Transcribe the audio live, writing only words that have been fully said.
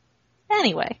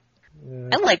Anyway,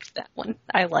 I liked that one.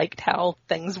 I liked how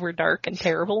things were dark and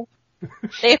terrible.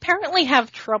 They apparently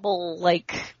have trouble,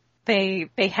 like, they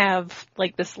have,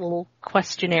 like, this little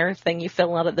questionnaire thing you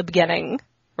fill out at the beginning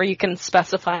where you can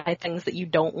specify things that you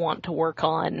don't want to work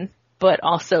on, but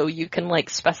also you can,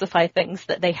 like, specify things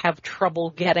that they have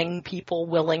trouble getting people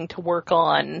willing to work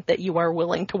on that you are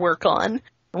willing to work on.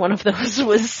 One of those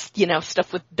was, you know,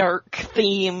 stuff with dark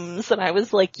themes, and I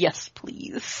was like, yes,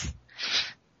 please.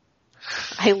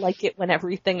 I like it when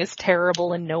everything is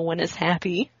terrible and no one is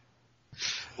happy.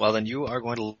 Well, then you are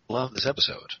going to love this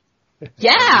episode.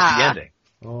 Yeah! The ending.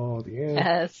 Oh, the end.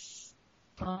 Yes.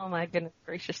 Oh my goodness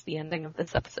gracious, the ending of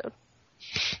this episode.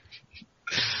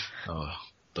 Oh,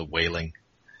 the wailing.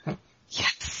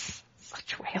 Yes.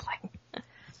 Such wailing.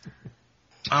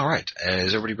 All right.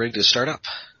 Is everybody ready to start up?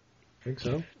 I think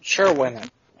so. Sure, why not?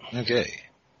 Okay.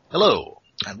 Hello,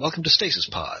 and welcome to Stasis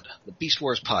Pod, the Beast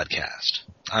Wars podcast.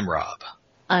 I'm Rob.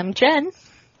 I'm Jen.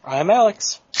 I'm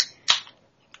Alex.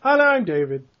 And I'm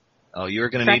David. Oh, you're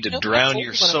going to need to drown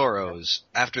your sorrows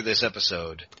after this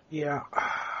episode. Yeah.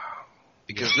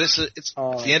 Because it's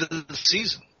the end of the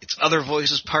season. It's Other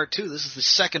Voices Part 2. This is the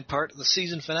second part of the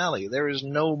season finale. There is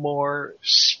no more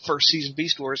first season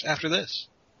Beast Wars after this.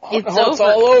 It's over. It's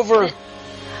all over.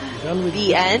 Done with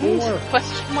The end? war.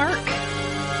 Question mark?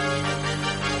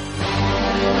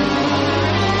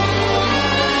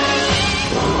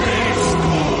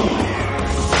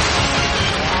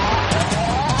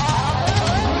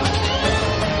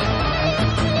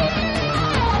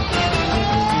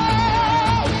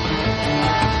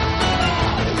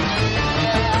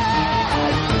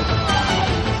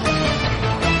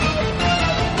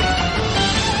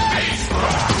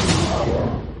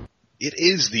 It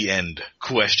is the end,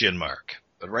 question mark.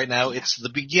 But right now, it's the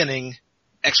beginning,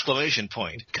 exclamation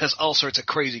point, because all sorts of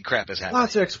crazy crap is happening.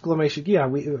 Lots of exclamation. Yeah,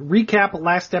 we recap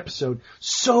last episode.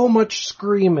 So much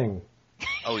screaming.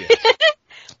 Oh, yeah.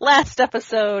 Last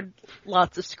episode,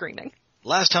 lots of screaming.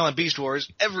 Last time on Beast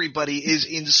Wars, everybody is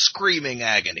in screaming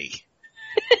agony.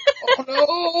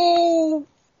 Oh no!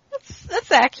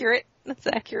 That's accurate. That's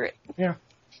accurate. Yeah.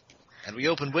 And we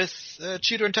open with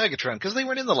Cheetor and Tigatron, because they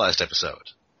weren't in the last episode.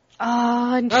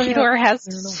 And Oh, yeah. Cheetor has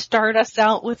I to don't know. start us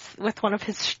out with one of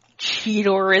his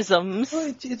Cheetorisms.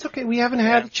 Well, it's okay. We haven't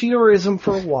had Cheetorism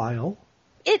for a while.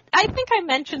 I think I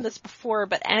mentioned this before,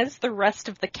 but as the rest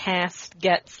of the cast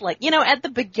gets, like, you know, at the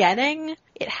beginning,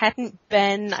 it hadn't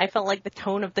been, I felt like the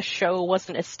tone of the show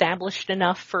wasn't established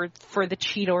enough for the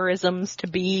Cheetorisms to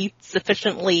be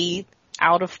sufficiently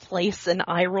out of place and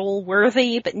eye-roll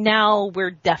worthy, but now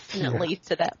we're definitely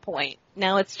to that point.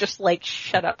 Now it's just like,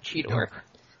 shut up, Cheetor.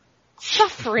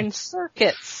 Suffering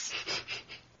circuits.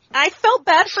 I felt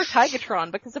bad for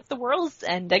Tigatron, because if the world's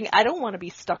ending, I don't want to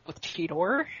be stuck with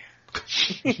Cheetor.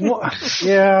 Well,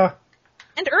 yeah.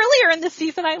 And earlier in the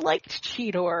season, I liked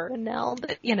Cheetor, and now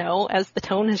that, you know, as the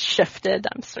tone has shifted,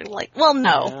 I'm sort of like, well,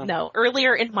 no.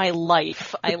 Earlier in my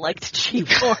life, I liked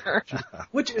Cheetor.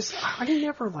 Which is, I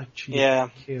never liked Cheetor. Yeah.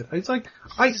 Kid. It's like,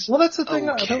 well, that's the thing.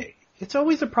 Okay. It's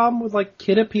always a problem with, like,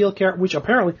 Kid Appeal characters, which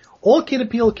apparently all Kid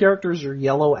Appeal characters are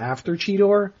yellow after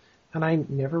Cheetor, and I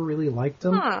never really liked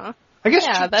them. Huh. I guess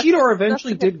Yeah, Cheetor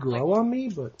eventually that's a good did grow on me,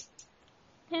 but...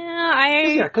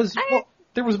 Yeah, because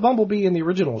there was Bumblebee in the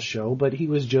original show, but he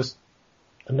was just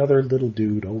another little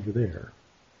dude over there.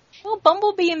 Well,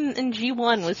 Bumblebee in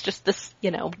G1 was just this, you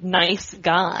know, nice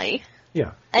guy.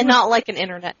 Yeah. And not like an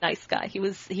internet nice guy. He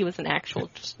was an actual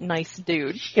just nice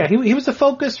dude. Yeah, he was the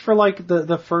focus for, like,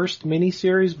 the first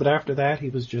miniseries, but after that he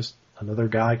was just another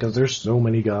guy, because there's so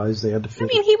many guys they had to fit. I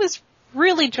mean, he was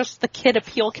really just the Kid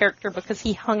Appeal character because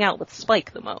he hung out with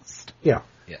Spike the most. Yeah.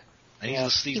 Yeah. And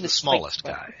he's the was smallest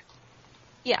Spike's guy.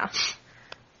 Yeah.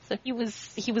 So he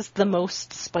was the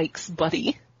most Spike's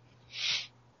buddy.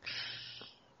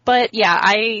 But yeah,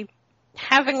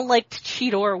 having liked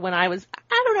Cheetor when I was,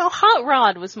 I don't know, Hot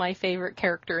Rod was my favorite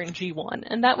character in G1.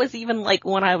 And that was even like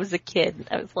when I was a kid.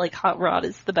 I was like, Hot Rod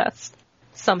is the best.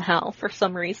 Somehow, for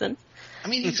some reason. I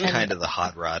mean, he's kind of the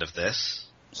hot rod of this.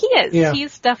 He is. Yeah.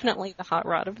 He's definitely the Hot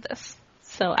Rod of this.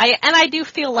 So I do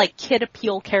feel like Kid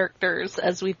Appeal characters,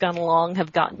 as we've gone along,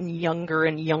 have gotten younger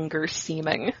and younger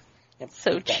seeming. Yep.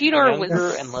 So Got Cheetor younger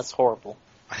was... and less horrible.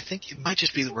 I think it might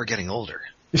just be that we're getting older.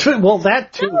 Well,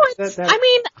 that too. No, I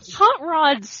mean, Hot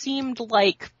Rod seemed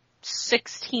like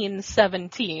 16,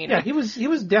 17. Yeah, he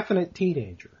was definite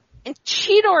teenager. And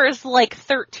Cheetor is like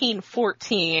 13,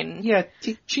 14. Yeah,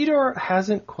 Cheetor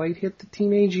hasn't quite hit the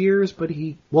teenage years, but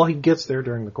he gets there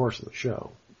during the course of the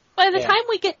show. By the time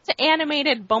we get to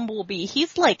animated Bumblebee,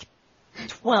 he's like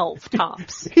 12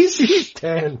 tops. He's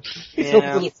 10. He's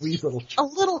Yeah. a little wee little A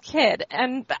little kid,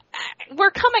 and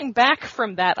we're coming back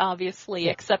from that, obviously,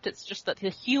 except it's just that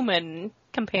his human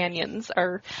companions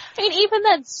are, I mean, even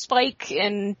then Spike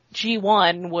in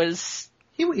G1 was,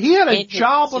 He had a In his-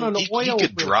 job on an He oil could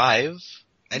rig. drive.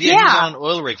 And Yeah. he was on an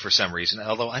oil rig for some reason,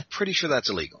 although I'm pretty sure that's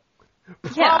illegal.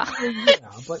 yeah. Probably, yeah,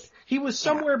 but he was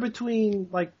somewhere between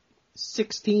like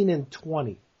 16 and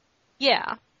 20.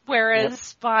 Yeah.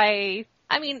 Whereas by,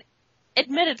 I mean,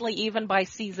 admittedly, even by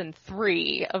season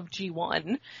 3 of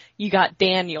G1, you got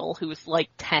Daniel, who's like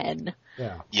 10.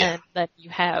 Yeah. Yeah. And then you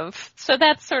have, so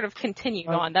that's sort of continued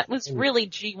Oh, on. That was really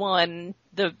G1,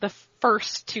 the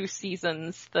first 2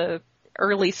 seasons, the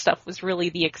early stuff was really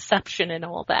the exception and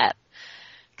all that.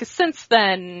 Because since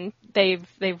then, they've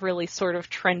really sort of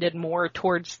trended more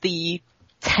towards the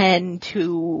 10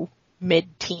 to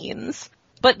mid-teens.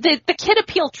 But the Kid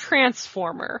Appeal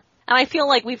Transformer, and I feel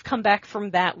like we've come back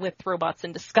from that with Robots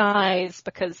in Disguise,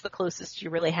 because the closest you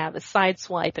really have is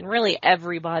Sideswipe, and really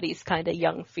everybody's kind of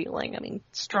young feeling. I mean,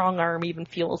 Strong Arm even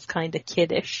feels kind of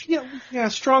kiddish. Yeah,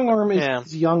 Strong Arm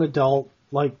is young adult.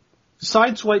 Like,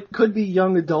 Sideswipe could be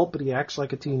young adult, but he acts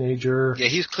like a teenager. Yeah,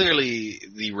 he's clearly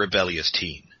the rebellious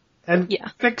teen. And Yeah.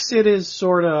 Fix-It is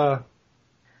sort of...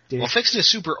 Well, Fix-It is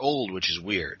super old, which is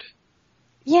weird.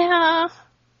 Yeah,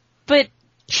 but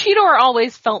Cheetor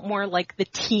always felt more like the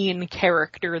teen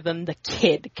character than the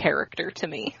kid character to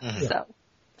me. Mhm. So,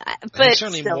 And but he's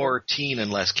certainly still. more teen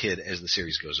and less kid as the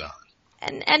series goes on.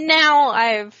 And now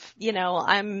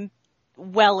I'm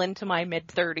well into my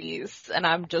mid-30s, and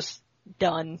I'm just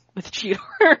done with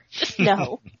Cheetor. Just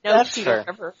no That's Cheetor fair.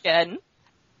 ever again.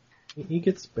 He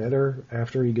gets better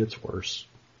after he gets worse.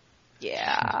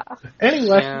 Yeah.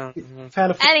 Anyway, Yeah. we've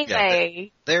had a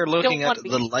Anyway, They're looking Don't at want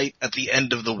the me- light at the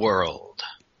end of the world.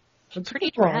 That's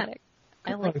pretty good run. dramatic.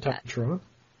 I Good like run, that. Titantron.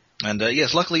 And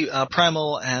yes, luckily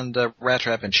Primal and Rat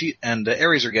Trap and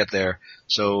Ares get there,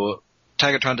 so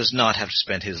Tigertron does not have to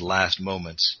spend his last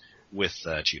moments with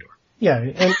Cheetor.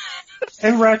 Yeah,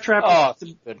 and Rat Trap. Oh,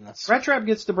 goodness. Rat Trap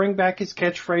gets to bring back his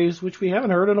catchphrase, which we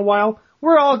haven't heard in a while.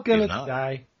 We're all gonna He's not.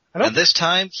 die. And this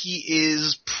time he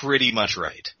is pretty much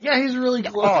right. Yeah, he's really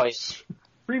Oh, close.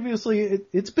 Previously,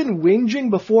 it's been whinging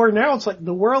before. Now it's like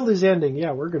the world is ending.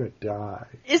 Yeah, we're gonna die.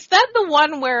 Is that the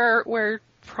one where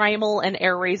Primal and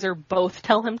Airraiser both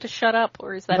tell him to shut up,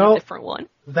 or is that No. a different one?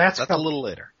 That's a coming. little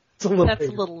later. It's a little. That's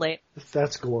later. a little late,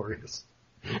 That's glorious.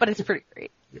 but it's pretty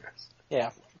great. Yes. Yeah.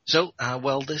 So,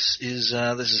 this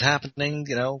is happening,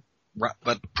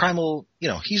 but Primal,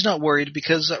 he's not worried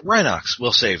because Rhinox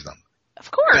will save them. Of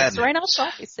course, Bad news. Rhinox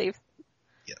always safe.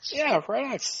 Yes. Yeah,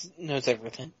 Rhinox knows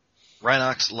everything.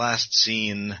 Rhinox last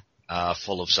seen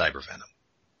full of cyber venom.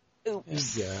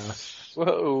 Oops. Yes.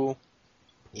 Whoa.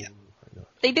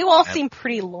 They do all seem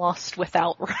pretty lost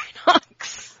without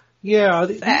Rhinox. Yeah,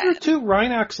 these Sad. are 2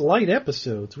 Rhinox light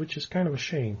episodes, which is kind of a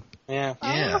shame. Yeah.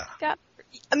 Yeah. Oh, God.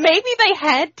 Maybe they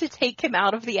had to take him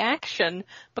out of the action,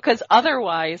 because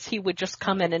otherwise he would just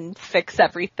come in and fix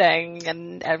everything,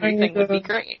 and everything would be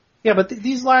great. Yeah, but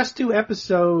these last 2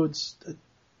 episodes,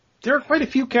 there are quite a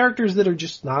few characters that are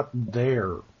just not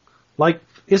there. Like,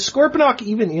 is Scorponok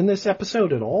even in this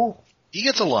episode at all? He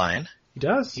gets a line. He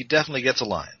does? He definitely gets a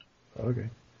line. Okay.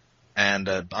 And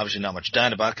obviously not much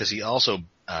Dinobot because he also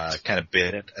kind of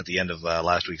bit it at the end of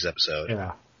last week's episode.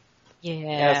 Yeah.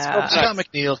 Yeah. Scott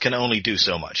McNeil can only do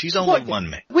so much. He's only Look, one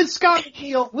man. With the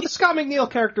Scott McNeil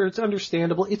character, it's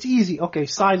understandable. It's easy. Okay,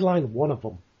 sideline one of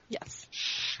them. Yes.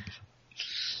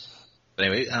 But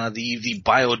anyway, the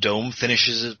biodome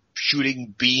finishes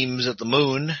shooting beams at the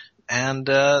moon, and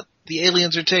the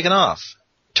aliens are taken off.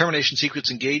 Termination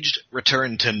sequence engaged.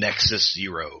 Return to Nexus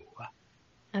 0.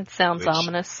 That sounds Which-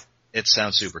 ominous. It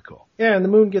sounds super cool. Yeah, and the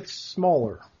moon gets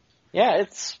smaller. Yeah,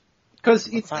 it's Because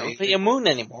it's, not really a moon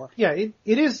anymore. yeah,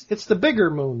 it's the bigger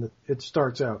moon that it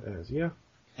starts out as, yeah?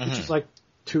 Which is like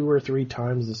 2 or 3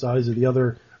 times the size of the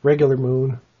other regular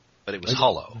moon. But it was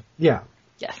hollow. Yeah,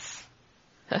 Yes.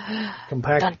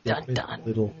 compact, Dun, dun, dun.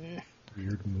 little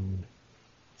weird moon.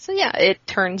 So yeah, it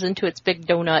turns into its big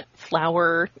donut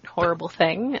flower horrible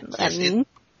thing, and Yes, then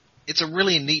It's a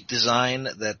really neat design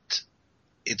that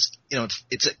it's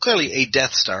clearly a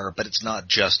Death Star, but it's not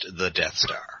just the Death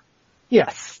Star.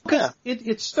 Yes. Yeah.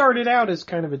 It started out as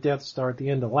kind of a Death Star at the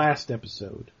end of last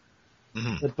episode.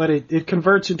 Mm-hmm. But it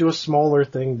converts into a smaller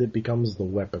thing that becomes the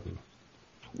weapon.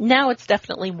 now it's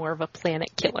definitely more of a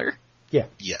planet killer.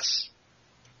 Yes.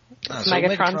 As So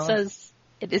Megatron says,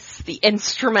 it is the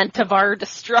instrument of our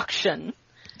destruction.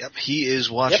 Yep, he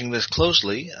is watching this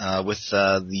closely with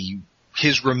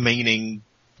his remaining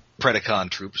Predacon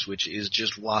troops, which is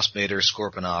just Waspinator,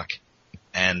 Scorponok,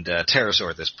 and Pterosaur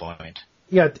at this point.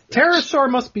 Yeah, Pterosaur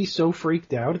must be so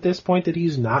freaked out at this point that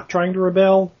he's not trying to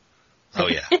rebel. Oh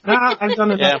yeah. I've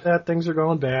done enough of that, things are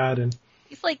going bad, and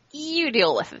He's like, you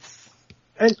deal with this.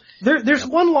 And there's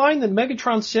one line that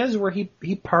Megatron says where he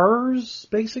purrs,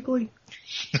 basically.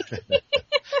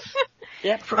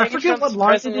 Yeah, I forget what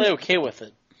line it is. Surprisingly okay with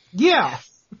it. Yeah.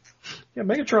 Yeah,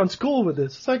 Megatron's cool with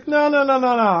this. It's like, no,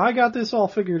 I got this all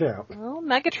figured out. Well,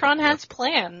 Megatron has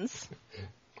plans.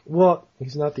 Well,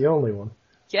 he's not the only one.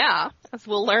 Yeah, as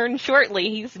we'll learn shortly,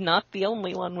 he's not the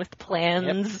only one with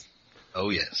plans. Yep. Oh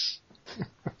yes.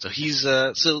 So he's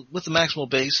so with the Maximal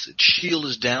base, shield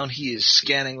is down. He is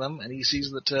scanning them, and he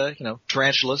sees that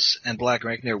Tarantulas and Black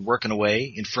Arachne are working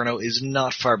away. Inferno is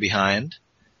not far behind,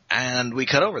 and we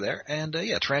cut over there, and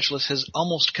Tarantulas has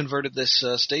almost converted this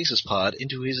stasis pod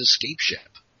into his escape ship.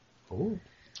 Oh.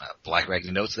 Black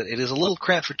Arachne notes that it is a little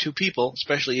cramped for two people,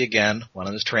 especially again one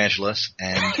of his Tarantulas,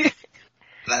 and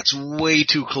that's way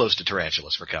too close to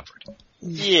Tarantulas for comfort.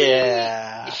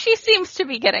 Yeah. She seems to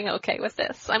be getting okay with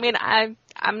this. I mean, I'm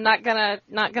not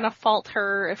gonna fault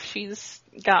her if she's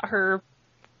got her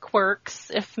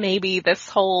quirks, if maybe this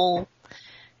whole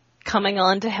coming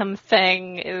on to him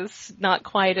thing is not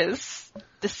quite as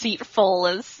deceitful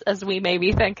as we may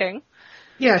be thinking.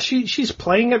 Yeah, she's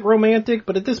playing it romantic,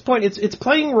 but at this point it's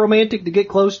playing romantic to get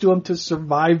close to him to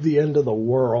survive the end of the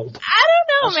world. I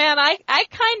don't know, man. I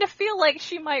kind of feel like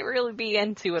she might really be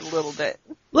into it a little bit.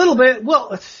 Little bit.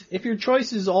 Well, if your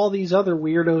choice is all these other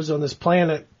weirdos on this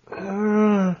planet,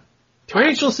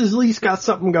 Tarantulas has at least got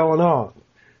something going on.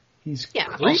 He's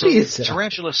creepy as hell.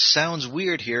 Tarantula sounds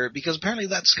weird here because apparently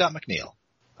that's Scott McNeil.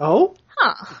 Oh?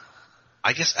 Huh.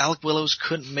 I guess Alec Willows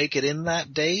couldn't make it in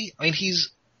that day. I mean,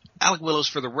 he's Alec Willows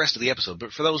for the rest of the episode,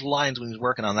 but for those lines when he's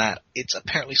working on that, it's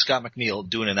apparently Scott McNeil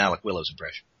doing an Alec Willows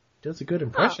impression. Does a good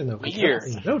impression, though. Weird. I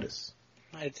didn't notice.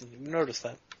 I didn't even notice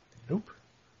that. Nope.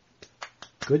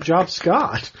 Good job,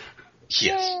 Scott.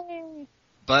 Yes. Yay.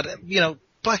 But,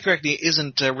 Black Arachne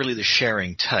isn't really the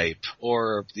sharing type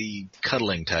or the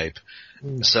cuddling type.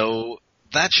 So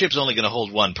that ship's only going to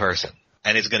hold one person,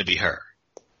 and it's going to be her.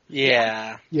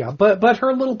 Yeah. Yeah, but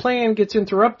her little plan gets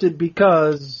interrupted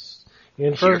because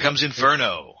Here comes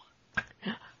Inferno.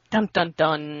 Dun dun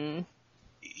dun.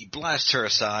 He blasts her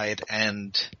aside,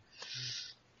 and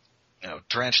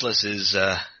Tarantulas is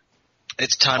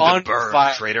it's time On to burn,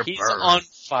 fire. traitor, He's burn. on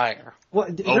fire. well,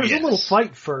 there's yes. a little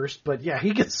fight first, but yeah,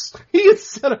 he gets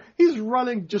set up. He's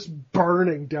running, just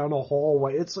burning down a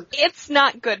hallway. It's like It's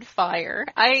not good fire.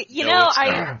 No,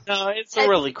 it's a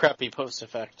really crappy post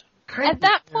effect. At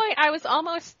that point, I was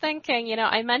almost thinking,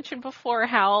 I mentioned before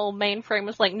how Mainframe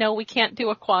was like, no, we can't do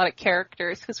aquatic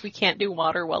characters because we can't do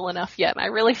water well enough yet. And I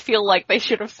really feel like they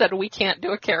should have said we can't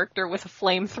do a character with a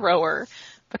flamethrower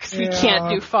because we can't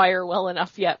do fire well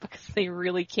enough yet because they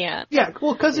really can't. Yeah,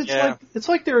 well, because it's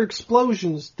like they're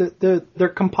explosions that they're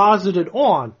composited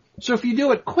on. So if you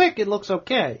do it quick, it looks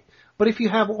okay. But if you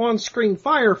have on-screen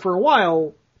fire for a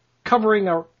while, covering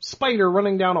a spider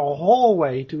running down a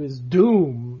hallway to his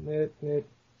doom, it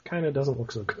kind of doesn't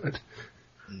look so good.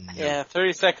 Yeah,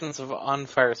 30 seconds of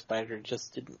on-fire spider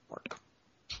just didn't work.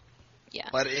 Yeah.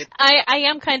 But I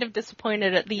am kind of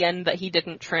disappointed at the end that he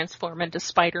didn't transform into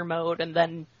spider mode and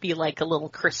then be like a little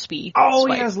crispy Oh,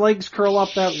 spider. he has legs curl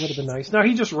up. That would have been nice. Now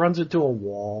he just runs into a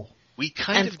wall. we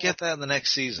kind of get that in the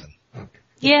next season.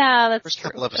 Yeah, that's First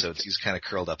true. couple episodes, he's kind of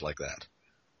curled up like that.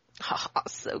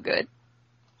 So good.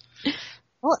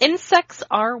 Well, insects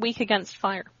are weak against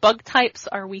fire. Bug types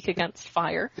are weak against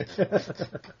fire.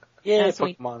 Yeah, As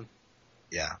we- Pokemon.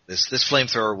 Yeah, this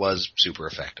flamethrower was super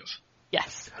effective.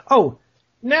 Yes. Oh,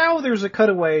 now there's a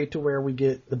cutaway to where we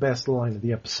get the best line of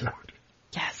the episode.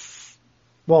 Yes.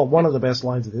 Well, one of the best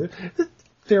lines of the.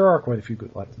 There are quite a few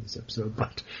good lines in this episode,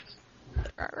 but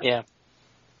Yeah.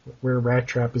 where Rat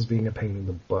Trap is being a pain in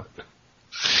the butt.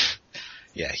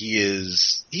 Yeah,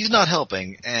 he's not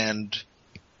helping, and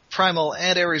Primal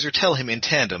and Eraser tell him in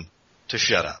tandem to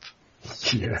shut up.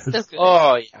 Yes. So good.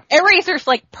 Oh, yeah. Eraser's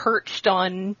like perched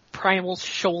on Primal's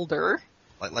shoulder.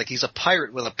 Like he's a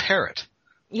pirate with a parrot.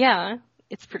 Yeah,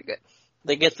 it's pretty good.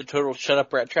 They get the total shut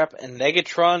up Rat Trap, and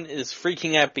Negatron is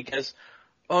freaking out because,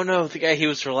 oh no, the guy he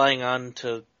was relying on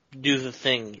to do the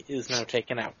thing is now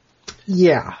taken out.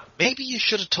 Yeah. Maybe you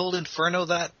should have told Inferno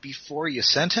that before you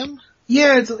sent him?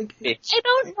 Yeah, it's like, I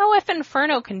don't know if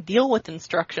Inferno can deal with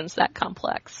instructions that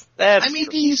complex. That's I mean,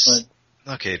 he's...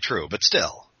 Okay, true, but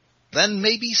still. Then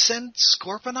maybe send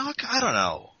Scorponok? I don't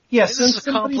know. yeah, This is a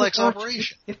somebody complex to watch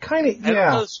operation. It kind of, I don't know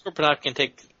yeah. if Scorponok can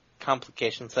take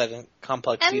complications that ain't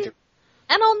complex And- either.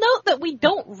 And I'll note that we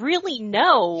don't really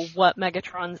know what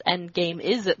Megatron's endgame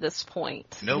is at this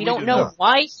point. No, we we don't do know not.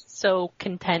 why he's so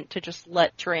content to just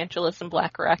let Tarantulas and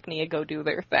Black Arachnia go do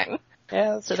their thing.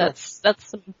 Yeah, So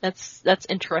that's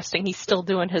interesting. He's still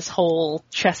doing his whole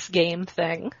chess game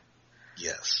thing.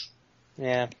 Yes.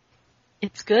 Yeah.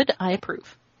 It's good. I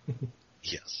approve.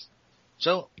 Yes.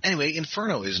 So, anyway,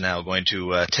 Inferno is now going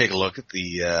to take a look at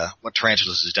the what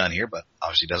Tarantulas has done here, but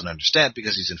obviously doesn't understand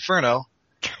because he's Inferno.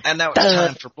 And now it's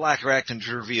time for Black Arachnia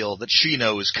to reveal that she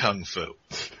knows Kung Fu.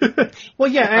 Well,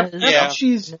 yeah, after Yeah.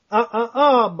 she's,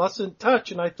 mustn't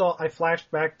touch, and I flashed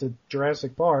back to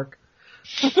Jurassic Park.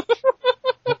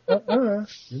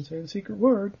 Didn't say the secret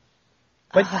word.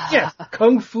 But yeah,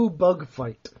 Kung Fu bug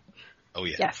fight. Oh,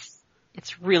 yeah. Yes.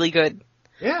 It's really good.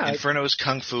 Yeah, Inferno's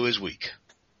Kung Fu is weak.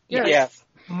 yeah. Yeah.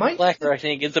 Might, Black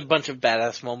Arachnia gets a bunch of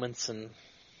badass moments, and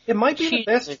it might be the She-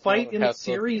 best fight in the Have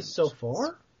series so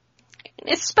far.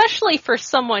 Especially for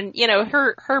someone,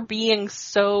 her being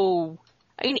so,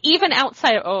 I mean, even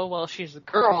outside of, oh, well, she's a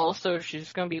girl, so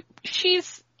she's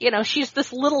she's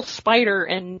this little spider,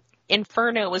 and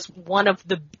Inferno is one of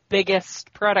the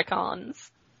biggest Predacons.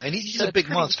 And he's So a big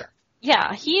pretty- monster.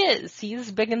 Yeah, he is.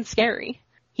 He's big and scary.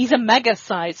 He's a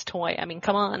mega-sized toy. I mean,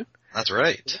 come on. That's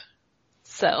right.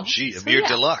 So. She, so Amir yeah.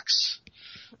 Deluxe.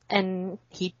 And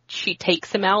she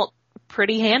takes him out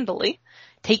pretty handily,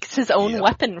 takes his own Yep.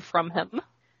 weapon from him,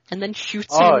 and then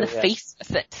shoots him Oh, in the yeah. face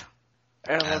with it.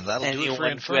 I don't And know that'll do it for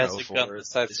anyone who has Inferno a gun for the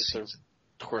size this of their season.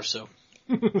 torso.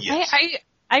 Yes.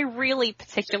 I really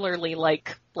particularly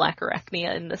like Black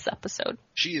Arachnia in this episode.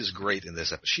 She is great in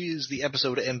this episode. She is the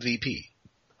episode MVP.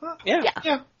 Yeah. Yeah.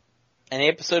 Yeah. Any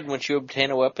episode in which you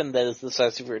obtain a weapon that is the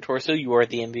size of your torso, you are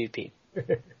the MVP.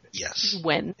 Yes.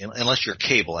 When Unless you're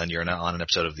Cable and you're not on an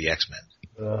episode of the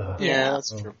X-Men. Yeah.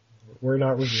 That's true. We're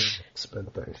not reviewing X-Men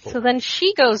things. so then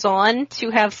she goes on to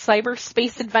have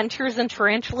cyberspace adventures in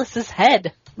Tarantulas'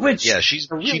 head. Which, Yeah, she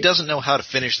doesn't know how to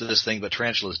finish this thing, but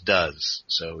Tarantulas does.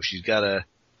 So she's got to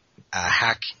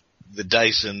hack the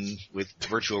Dyson with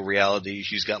virtual reality.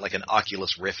 She's got like an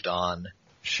Oculus Rift on.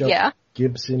 shove Yeah.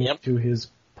 Gibson Yep. to his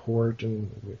port,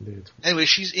 and it's Anyway,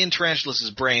 she's in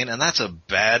Tarantulas' brain, and that's a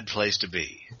bad place to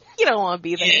be. You don't want to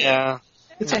be there. Yeah.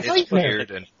 it's a It's nightmare.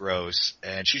 weird and gross,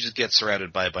 and she just gets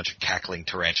surrounded by a bunch of cackling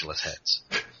Tarantulas heads.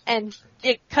 And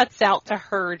it cuts out to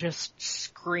her just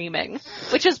screaming,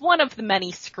 which is one of the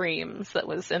many screams that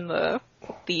was in the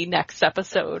next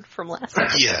episode from last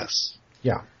episode. Yes.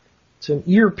 Yeah, it's an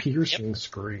ear-piercing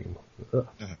scream. Ugh.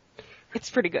 It's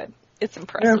pretty good. It's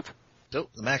impressive. So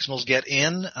the Maximals get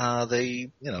in.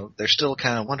 They're still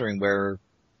kind of wondering where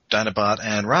Dinobot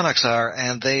and Ronox are,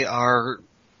 and they are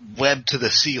webbed to the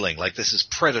ceiling, like this is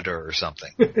Predator or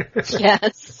something.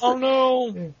 Yes. Oh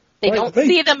no! They Right, don't they-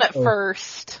 see them at oh.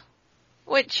 first.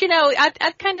 Which,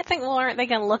 I kind of think, well, aren't they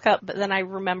going to look up? But then I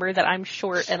remember that I'm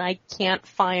short and I can't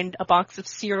find a box of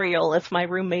cereal if my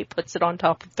roommate puts it on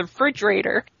top of the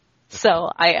refrigerator.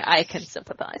 So I can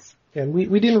sympathize. And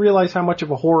we didn't realize how much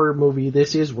of a horror movie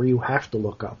this is where you have to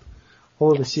look up.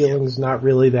 All of the ceiling's not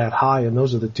really that high, and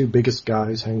those are the two biggest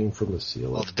guys hanging from the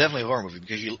ceiling. Well, it's definitely a horror movie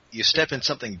because you step in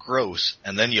something gross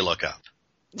and then you look up.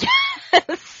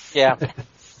 Yeah.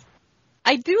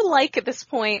 I do like at this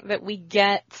point that we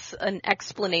get an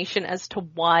explanation as to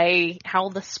how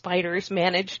the spiders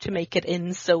managed to make it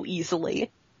in so easily,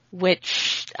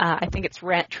 which I think it's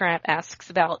Rat Trap asks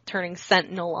about turning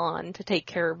Sentinel on to take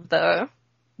care of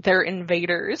their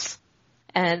invaders,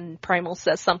 and Primal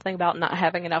says something about not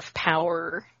having enough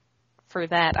power for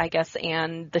that, I guess,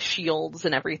 and the shields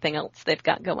and everything else they've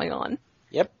got going on.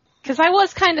 Yep. Because I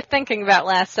was kind of thinking about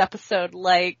last episode,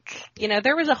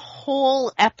 there was a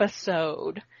whole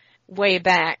episode way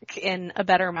back in A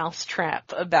Better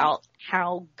Mousetrap about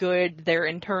how good their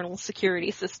internal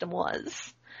security system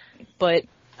was. But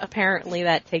apparently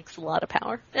that takes a lot of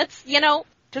power. That's,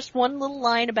 just one little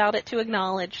line about it to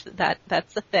acknowledge that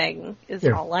that's a thing is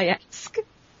Yeah. all I ask.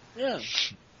 Yeah.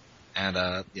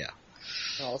 And, yeah.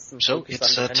 Awesome. So Focus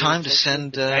it's, on time to focus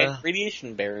send, the giant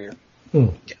radiation barrier.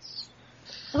 Yes.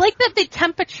 I like that the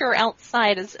temperature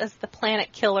outside as the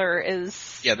planet killer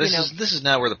is, Yeah, this is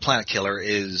now where the Planet Killer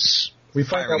is We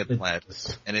find firing out at the planet.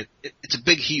 And it's a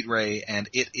big heat ray, and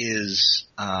it is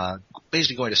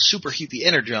basically going to superheat the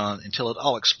Energon until it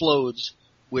all explodes,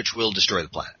 which will destroy the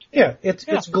planet. Yeah,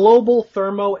 it's global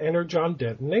thermo-energon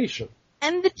detonation.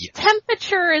 And the Yes.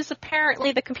 temperature is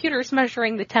apparently the computer's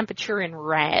measuring the temperature in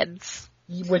rads.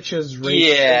 Which is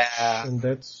racist, Yeah. and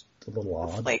that's a little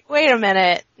odd. Wait a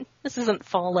minute. This isn't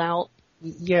Fallout.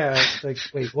 Yeah, it's like,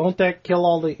 wait, won't that kill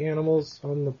all the animals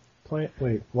on the planet?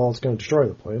 Wait, well, it's going to destroy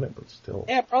the planet, but still.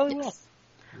 Yeah, probably will.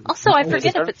 Also, I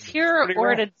forget if it's it's here pretty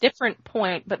or at rad. a different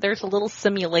point, but there's a little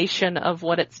simulation of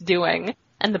what it's doing,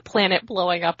 and the planet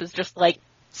blowing up is just like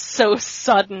so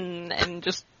sudden and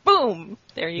just boom,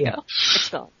 there you Yeah. go. It's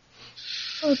gone.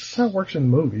 Well, that's how it works in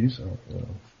movies. So,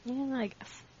 Yeah, I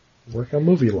guess. work on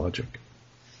movie logic.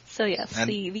 So yes, And-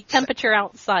 the temperature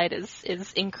outside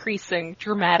is increasing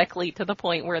dramatically to the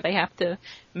point where they have to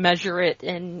measure it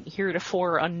in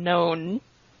heretofore unknown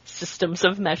systems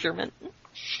of measurement.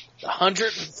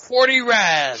 140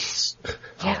 rads.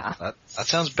 Yeah. That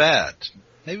sounds bad.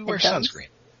 Maybe wear It does. sunscreen.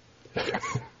 I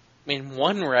mean,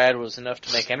 1 rad was enough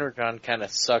to make Energon kind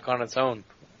of suck on its own.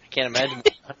 I can't imagine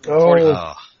 140.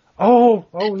 Oh.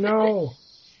 Oh no.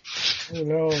 Oh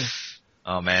no.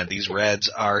 Oh man, these Reds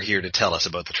are here to tell us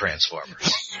about the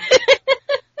Transformers.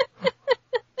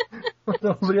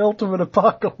 The ultimate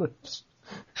apocalypse.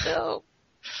 So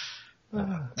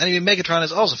Anyway, Megatron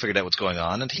has also figured out what's going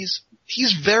on, and he's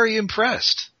very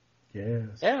impressed. Yes.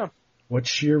 Yeah. What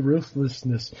sheer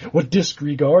ruthlessness. What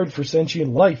disregard for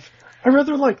sentient life. I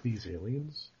rather like these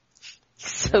aliens.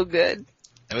 so good.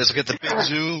 And let's look at the big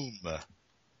zoom.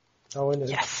 Oh, and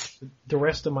Yes. the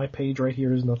rest of my page right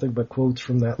here is nothing but quotes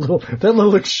from that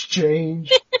little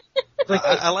exchange.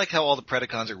 I like how all the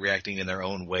Predacons are reacting in their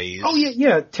own ways. Oh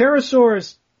yeah.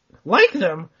 Pterosaurs, like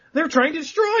them, they're trying to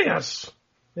destroy us.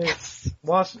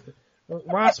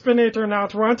 Waspinator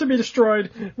not want to be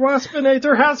destroyed.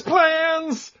 Waspinator has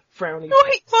plans. Frowny. No,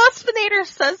 Waspinator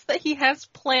says that he has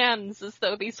plans, as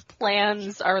though these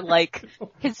plans are like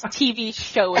his TV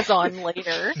show is on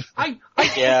later.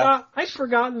 I'd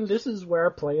forgotten this is where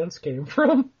plans came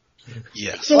from.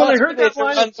 Yes. So when I heard that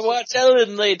line, Want to watch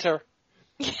Ellen later.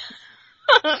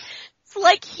 It's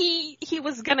like he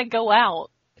was gonna go out,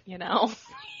 you know.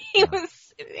 It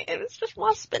was just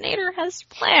Waspinator has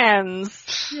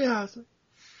plans. yeah,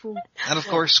 And of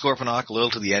course, Scorponok, loyal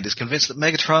to the end, is convinced that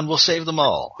Megatron will save them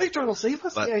all. Megatron will save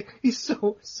us. But- Yeah, he's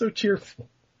so cheerful.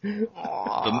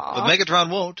 But Megatron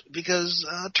won't, because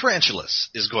Tarantulas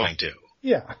is going to.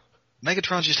 Yeah.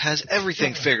 Megatron just has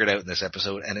everything figured out in this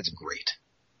episode, and it's great.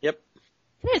 Yep.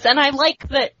 It is, and I like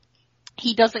that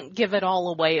he doesn't give it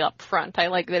all away up front. I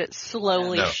like that it's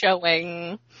slowly No.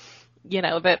 showing, you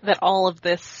know, that all of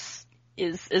this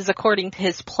is according to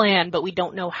his plan, but we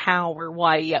don't know how or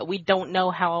why yet. We don't know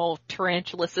how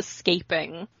Tarantulas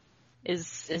escaping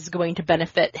is going to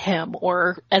benefit him,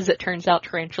 or as it turns out,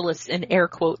 Tarantulas in air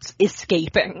quotes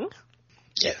escaping.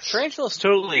 Yes. Tarantulas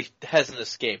totally hasn't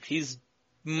escaped. He's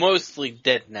mostly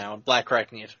dead now, and Black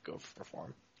Arachnia took over for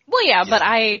him. Well, yeah, Yeah. but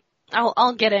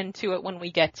I'll get into it when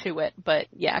we get to it, but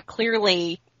yeah,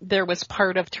 clearly there was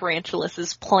part of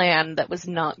Tarantulas' plan that was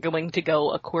not going to go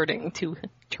according to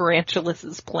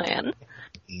Tarantulas' plan.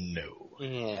 No.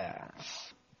 Yeah.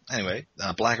 Anyway,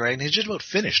 Black Arachnia has just about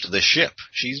finished the ship.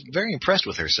 She's very impressed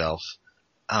with herself.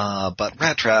 But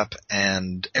Rat Trap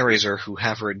and Eraser, who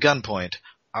have her at gunpoint,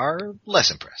 are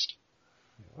less impressed.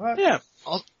 What? Yeah.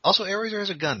 Also, Eraser has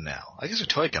a gun now. I guess her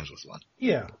toy comes with one.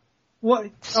 Yeah.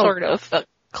 What? Sort of a It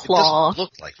claw. doesn't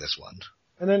look like this one.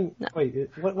 And then, No. wait,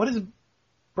 what does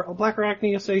Black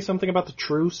Arachnia say something about the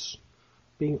truce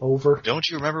being over? Don't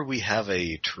you remember we have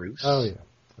a truce? Oh,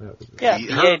 yeah. Yeah, He-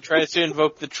 BA tries to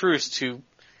invoke the truce to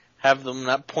have them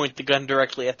not point the gun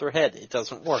directly at their head. It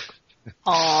doesn't work.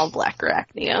 Aw, Black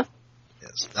Arachnia.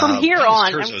 Yes. From here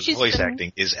Miles on, Terzo's she's voice been-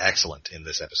 acting is excellent in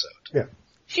this episode. Yeah.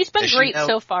 She's been Is she great now-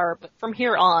 so far, but from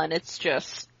here on, it's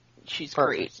just, she's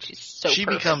great. She's so She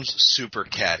perfect. becomes super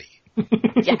catty.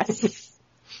 Yes.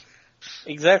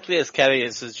 Exactly as catty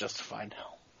as is justified.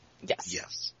 Yes.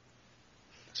 Yes.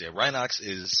 So yeah, Rhinox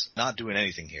is not doing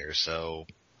anything here, so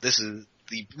the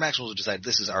Maximals have decided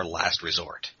this is our last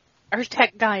resort. Our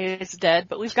tech guy is dead,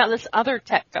 but we've got this other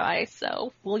tech guy,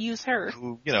 so we'll use her.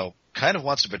 Who, kind of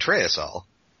wants to betray us all.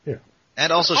 Yeah.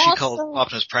 And also she Also- calls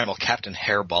Optimus Primal Captain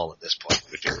Hairball at this point,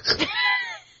 which is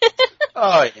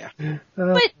Oh, yeah.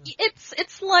 But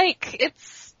it's like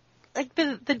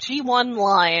the G1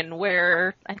 line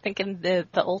where I think in the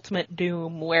Ultimate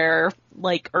Doom where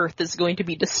like Earth is going to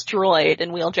be destroyed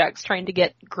and Wheeljack's trying to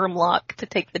get Grimlock to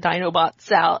take the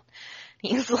Dinobots out.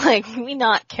 He's like, we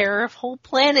not care if whole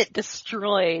planet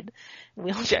destroyed.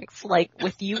 Wheeljack's like,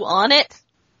 with you on it?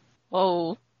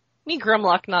 Oh, me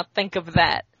Grimlock not think of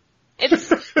that.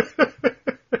 It's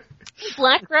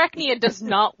Black Arachnia does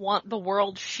not want the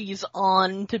world she's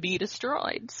on to be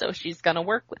destroyed, so she's gonna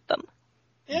work with them.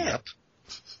 Yeah. Yep.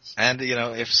 And,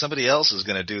 if somebody else is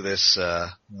going to do this,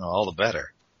 all the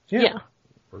better. Yeah.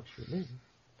 Works for me.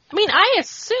 I mean, I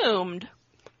assumed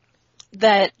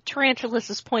that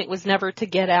Tarantulas' point was never to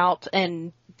get out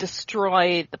and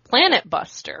destroy the Planet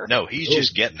Buster. No, he's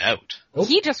just getting out. Nope.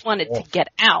 He just wanted to get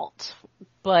out.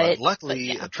 But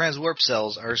luckily, yeah. transwarp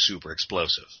cells are super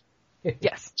explosive.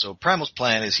 Yes. So Primal's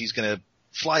plan is he's going to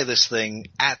fly this thing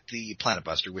at the Planet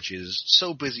Buster, which is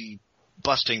so busy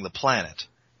busting the planet,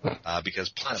 because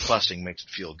planet busting makes it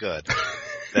feel good,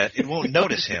 that it won't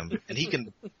notice him, and he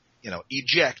can,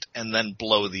 eject and then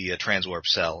blow the transwarp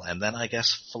cell, and then I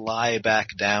guess fly back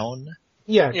down.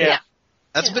 Yeah.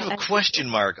 That's a bit of a question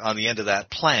mark on the end of that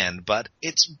plan, but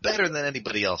it's better than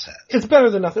anybody else has. It's better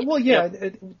than nothing. Well, yeah,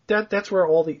 that's where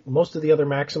most of the other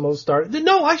Maximals start.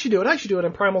 No, I should do it.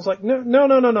 And Primal's like,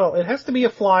 no. It has to be a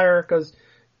flyer because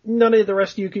none of the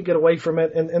rest of you can get away from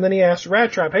it. And then he asks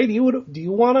Rat Trap, hey, do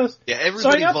you want us? Yeah,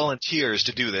 everybody volunteers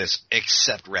to do this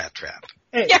except Rat Trap.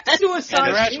 Hey,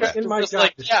 suicide in my job.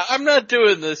 Like, yeah, I'm not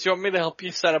doing this. You want me to help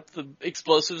you set up the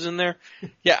explosives in there?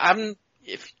 Yeah,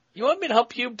 if you want me to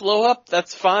help you blow up,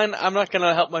 that's fine. I'm not going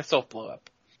to help myself blow up.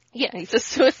 Yeah, he says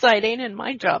suicide ain't in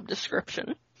my job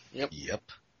description. Yep.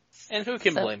 And who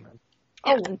can blame him?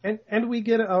 Oh, and we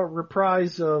get a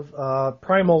reprise of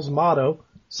Primal's motto,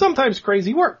 sometimes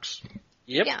crazy works.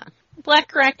 Yep. Yeah.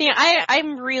 Black Arachnia,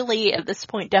 I'm really, at this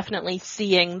point, definitely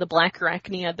seeing the Black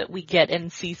Arachnia that we get in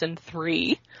Season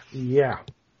 3. Yeah.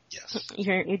 Yes.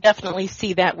 You definitely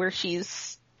see that where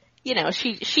she's,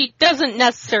 she doesn't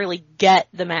necessarily get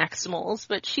the Maximals,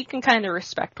 but she can kind of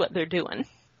respect what they're doing.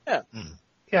 Yeah.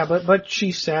 Yeah, but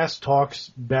she sass talks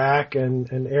back, and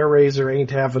Airazor ain't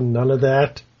having none of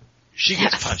that. She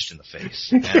gets punched in the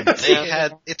face.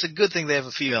 And it's a good thing they have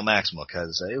a female Maximal,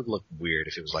 because it would look weird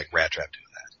if it was like Rat Trap doing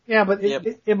that. Yeah, but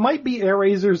it might be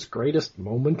Airazor's greatest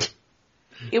moment.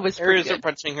 It was pretty Airazor good.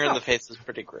 punching her in the face is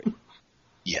pretty great.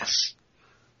 Yes.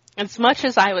 As much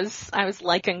as I was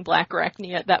liking Black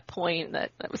Arachnia at that point,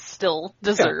 that was still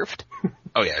deserved.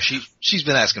 Oh yeah, she's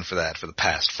been asking for that for the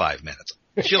past 5 minutes.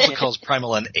 She also calls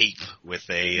Primal an ape with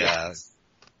a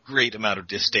great amount of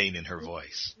disdain in her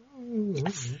voice.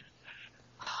 Yes.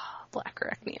 Black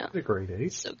Arachnia. The great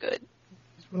ape. So good.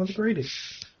 He's one of the great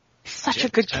apes. Such a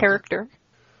good character.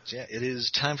 Yeah, it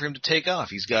is time for him to take off.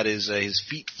 He's got his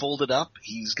feet folded up.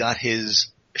 He's got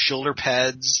his shoulder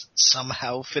pads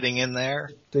somehow fitting in there.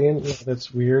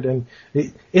 That's weird. And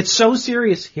it's so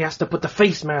serious, he has to put the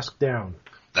face mask down.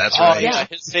 That's right. Yeah,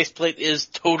 his faceplate is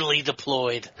totally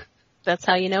deployed. That's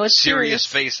how you know it's serious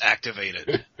face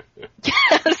activated.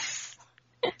 Yes.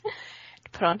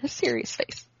 Put on his serious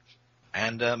face.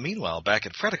 And meanwhile, back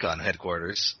at Predacon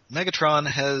headquarters, Megatron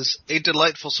has a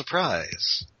delightful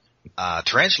surprise.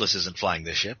 Tarantulas isn't flying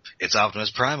this ship. It's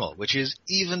Optimus Primal, which is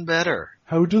even better.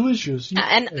 How delicious.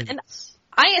 And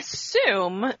I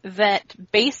assume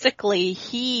that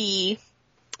basically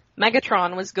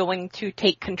Megatron was going to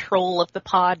take control of the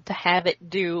pod to have it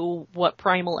do what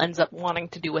Primal ends up wanting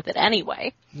to do with it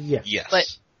anyway. Yes. Yes. But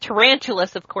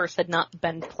Tarantulas, of course, had not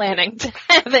been planning to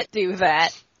have it do that.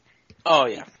 Oh,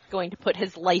 yeah. Going to put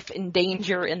his life in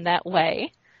danger in that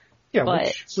way. Yeah,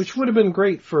 but, which would have been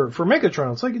great for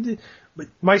Megatron. It's like, but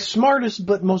my smartest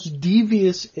but most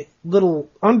devious little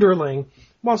underling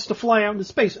wants to fly out into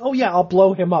space. Oh yeah, I'll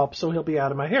blow him up so he'll be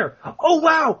out of my hair. Oh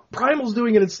wow, Primal's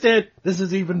doing it instead. This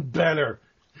is even better.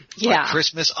 It's like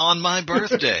Christmas on my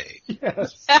birthday.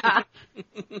 Yes.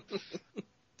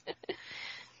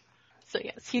 So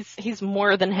yes, he's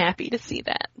more than happy to see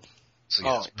that. So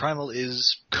yes, Primal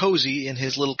is cozy in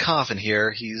his little coffin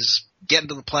here. He's getting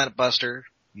to the Planet Buster.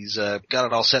 He's got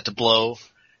it all set to blow,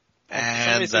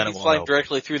 and then it won't flying open.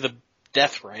 directly through the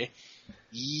death ray.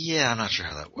 Yeah, I'm not sure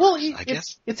how that works. Well, I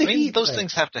guess it's heat those ray.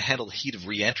 things have to handle the heat of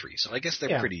re-entry, so I guess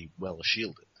they're pretty well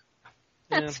shielded.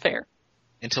 That's fair.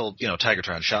 Until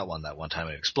Tigertron shot one that one time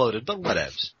and it exploded, but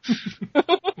whatevs.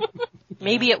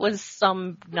 Maybe it was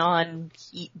some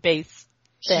non-heat based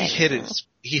thing.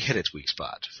 He hit its weak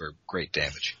spot for great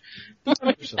damage.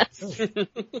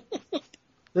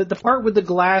 The part with the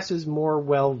glass is more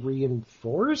well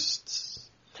reinforced.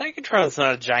 Tigertron's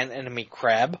not a giant enemy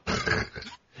crab.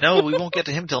 No, we won't get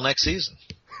to him till next season.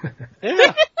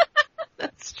 Yeah.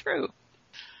 That's true.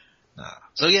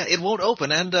 So yeah, it won't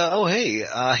open, and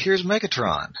here's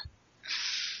Megatron.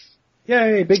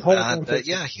 Yay, big hole.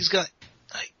 Yeah,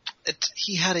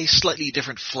 he had a slightly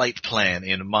different flight plan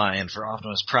in mind for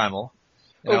Optimus Primal.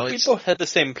 We both had the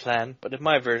same plan, but in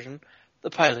my version, the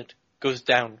pilot goes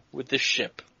down with the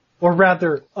ship. Or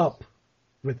rather, up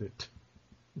with it.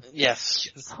 Yes.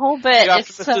 Whole bit You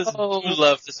is so... You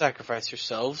love to sacrifice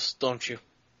yourselves, don't you?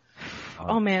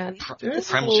 Oh man.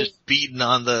 Primal's just beating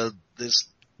on this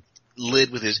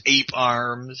lid with his ape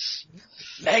arms.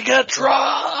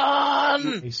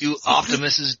 Megatron! You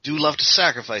Optimuses do love to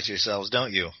sacrifice yourselves,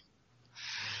 don't you?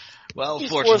 Well,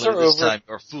 Beast fortunately Wars are this over. time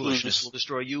your foolishness will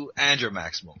destroy you and your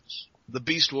Maximals. The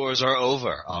Beast Wars are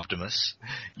over, Optimus.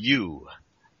 You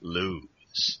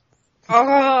lose.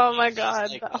 Oh my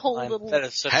god, Like, that whole that little...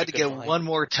 is such Had a to good get line. one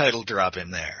more title drop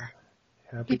in there.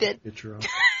 Happy He did. to get your own.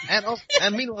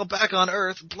 And meanwhile, back on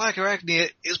Earth, Black Arachnia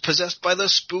is possessed by the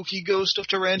spooky ghost of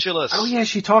Tarantulas. Oh yeah,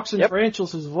 she talks in Yep.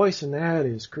 Tarantulas' voice, and that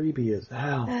is creepy as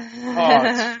hell.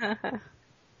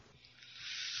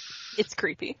 It's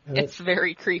creepy. Yeah. It's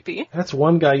very creepy. That's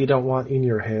one guy you don't want in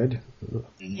your head.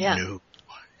 Yeah. No.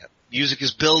 Music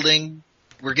is building.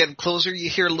 We're getting closer. You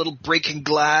hear a little breaking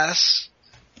glass.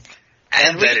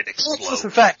 And then it explodes.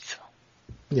 effect.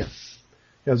 Yeah.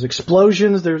 There's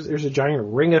explosions. There's a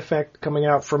giant ring effect coming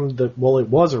out from the. Well, it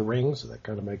was a ring, so that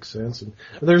kind of makes sense. And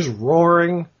there's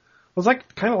roaring. It was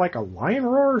like kind of like a lion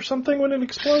roar or something when it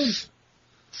explodes.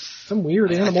 Some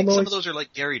weird I animal think noise. some of those are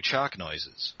like Gary Chalk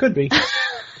noises. Could be.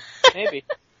 Maybe.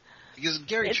 Because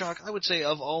Gary Chalk, I would say,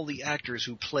 of all the actors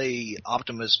who play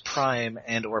Optimus Prime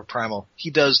and or Primal, he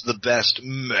does the best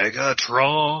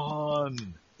Megatron.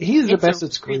 He's the It's best a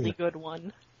at screaming. really good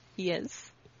one. He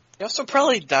is. He also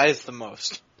probably dies the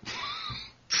most.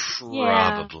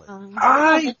 Probably.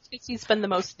 I- He's been the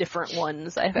most different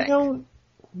ones, I think. You know,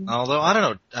 Although, I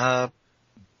don't know,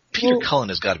 Peter Well- Cullen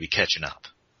has got to be catching up.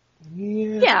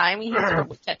 Yeah, I mean, he's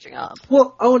totally catching up.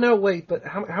 Well, oh no, wait, but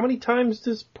how many times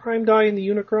does Prime die in the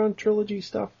Unicron trilogy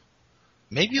stuff?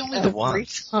 Maybe only the Every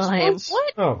once. time. Once?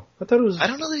 What? Oh, I thought it was. I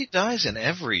don't know that he dies in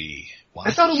every one. I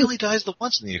I thought think it he was- only dies the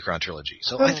once in the Unicron trilogy.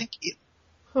 So Oh. I think it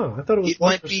I thought it was.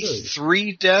 might once be or two.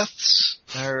 3 deaths,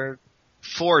 or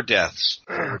 4 deaths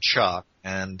for Chalk,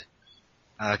 and,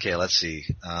 okay, let's see,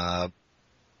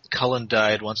 Cullen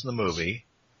died once in the movie,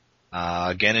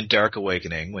 again in Dark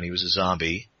Awakening when he was a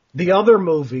zombie, The other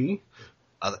movie.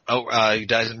 he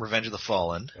dies in Revenge of the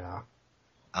Fallen,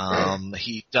 Yeah.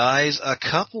 he dies a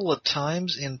couple of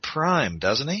times in Prime,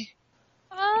 doesn't he?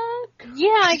 Yeah,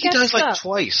 I think he guess dies so. like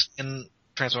twice in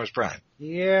Transformers Prime.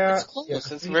 Yeah. It's close. yeah, It's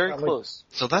he's very got, like, close.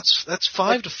 So that's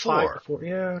 5 to 4. 5 to 4.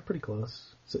 Yeah, pretty close.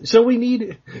 So we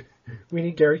need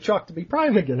Gary Chalk to be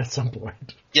Prime again at some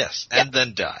point. Yes, and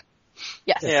then die.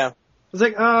 Yes. Yeah. It's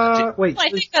like, wait. Well,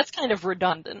 I think that's kind of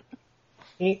redundant.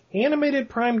 Animated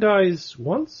Prime dies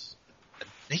once?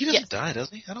 He doesn't Yes. die, does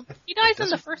he? I don't. He dies in Does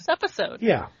the he? first episode.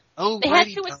 Yeah. Oh, They right, had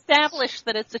he to does. establish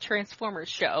that it's a Transformers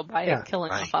show by Yeah.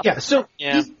 killing Right. off Optimus. Yeah, so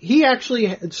Yeah. he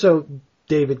actually, so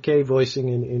David Kaye voicing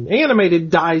in animated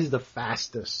dies the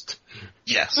fastest.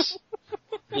 Yes.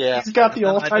 Yeah. He's got the I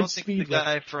all-time don't think speed. the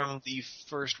guy from the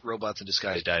first Robots in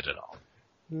Disguise died at all.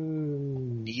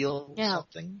 Neil Yeah.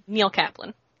 something? Neil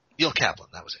Kaplan. Neil Kaplan,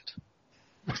 that was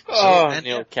it. Oh, and-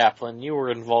 Neil Kaplan, you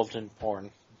were involved in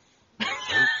porn.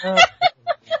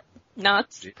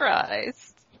 Not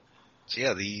surprised. So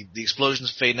yeah, the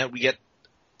explosions fading out. We get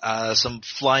some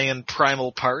flying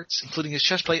primal parts, including his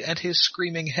chest plate and his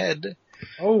screaming head.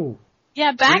 Oh,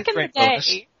 Yeah, back in the Great day,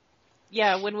 bonus.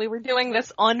 yeah, when we were doing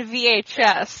this on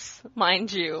VHS,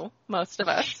 mind you, most of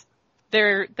us,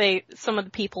 some of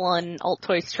the people on Alt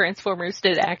Toys Transformers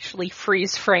did actually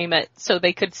freeze frame it so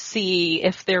they could see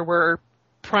if there were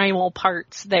primal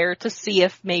parts there to see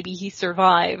if maybe he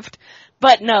survived.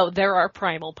 But no, there are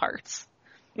primal parts.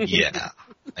 Yeah.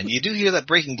 And you do hear that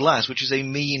breaking glass, which is a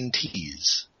mean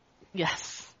tease.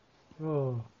 Yes.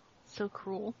 oh. So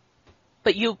cruel.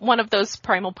 But one of those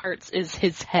primal parts is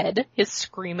his head, his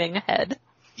screaming head.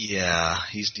 Yeah,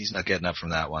 he's not getting up from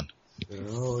that one.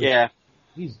 Oh, Yeah.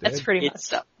 He's dead. That's pretty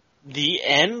It's- messed up. The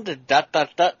end, ...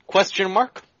 question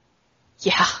mark?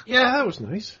 Yeah. Yeah, that was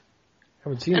nice.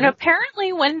 Haven't seen And it.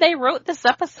 apparently when they wrote this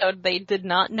episode, they did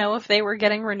not know if they were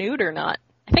getting renewed or not.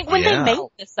 I think when Yeah. they made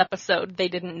this episode, they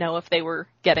didn't know if they were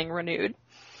getting renewed.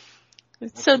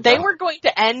 So they were going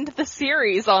to end the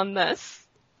series on this.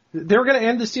 They were going to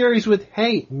end the series with,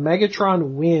 hey,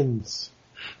 Megatron wins.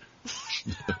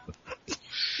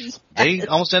 They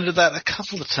almost ended that a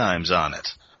couple of times on it.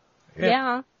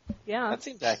 Yeah. Yeah. That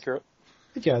seems accurate.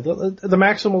 But yeah, the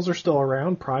Maximals are still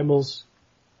around. Primal's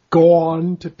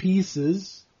gone to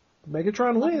pieces.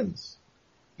 Megatron wins.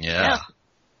 Yeah.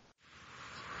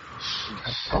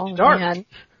 Oh, Dark. man.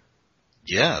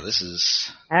 Yeah, this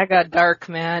is... I got dark,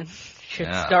 man. Shit's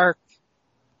Yeah. dark.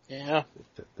 Yeah.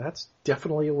 That's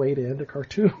definitely a way to end a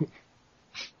cartoon.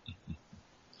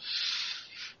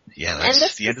 Yeah, And that's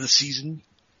this the end of the season.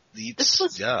 this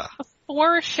was- Yeah.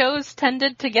 Before shows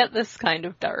tended to get this kind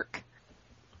of dark.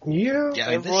 Yeah. Yeah, I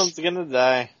mean, Everyone's gonna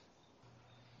die.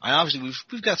 And obviously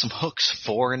we've got some hooks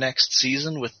for next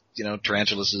season with,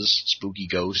 Tarantulas' spooky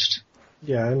ghost.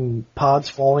 Yeah, and pods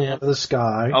falling Yeah. out of the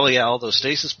sky. Oh yeah, all those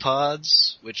stasis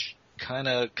pods, which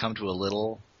kinda come to a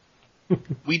little...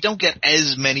 We don't get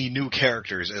as many new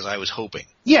characters as I was hoping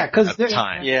Yeah, because at the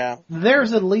time. Yeah.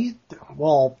 there's at least,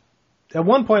 well, at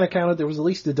one point I counted there was at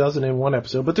least a dozen in one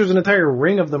episode, but there's an entire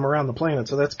ring of them around the planet,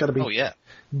 so that's got to be Oh yeah,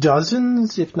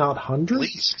 dozens, if not at hundreds.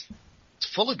 least. It's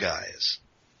full of guys.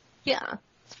 Yeah,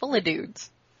 it's full of dudes.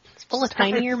 It's full of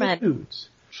tinier men. Dudes.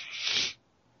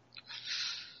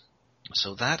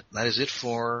 So that is it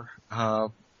for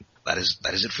that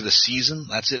is it for the season.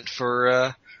 That's it for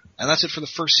and that's it for the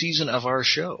first season of our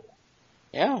show.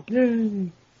 Yeah.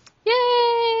 Yay!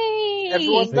 Yay!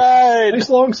 Everyone died. Nice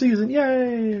long season.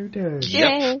 Yay! We're dead.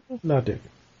 Yay! Not dead.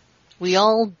 We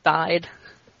all died.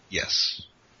 Yes,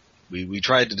 we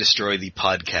tried to destroy the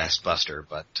podcast buster,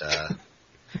 but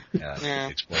Yeah.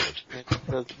 it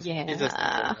exploded.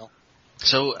 Yeah.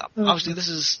 So obviously this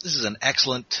is an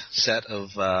excellent set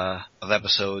of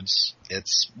episodes.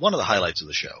 It's one of the highlights of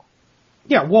the show.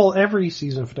 Yeah, well, every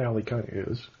season finale kind of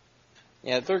is.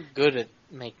 Yeah, they're good at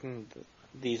making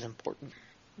these important.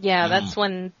 Yeah, that's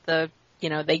when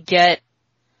they get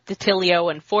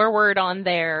Detilio and Forward on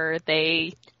there.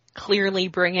 They clearly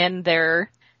bring in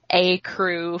their A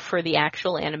crew for the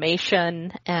actual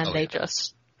animation, and they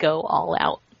just go all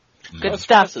out. Good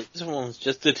stuff. This one was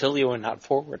just Detilio and not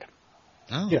Forward.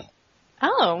 Oh. Yeah.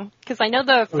 Oh, because I know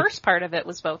the first part of it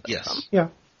was both Yes. of them. Yeah.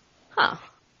 Huh.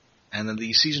 And then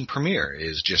the season premiere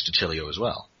is just Attilio as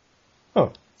well.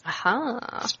 Oh,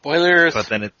 Aha. Spoilers. But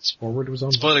then it's Forward was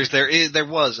on. spoilers. There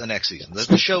was a next season.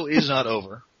 The show is not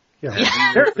over. Yeah.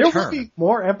 And There will return. be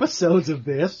more episodes of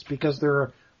this because there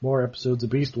are more episodes of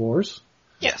Beast Wars.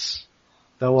 Yes.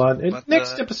 Though in But,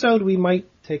 next episode we might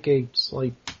take a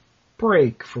slight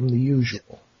break from the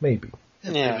usual. Maybe.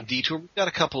 Yeah. A detour. We've got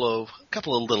a couple of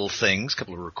little things, a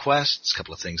couple of requests, a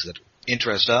couple of things that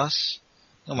interest us.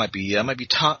 It might be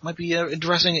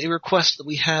addressing a request that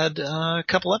we had a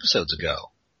couple episodes ago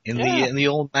in the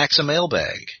old Maxim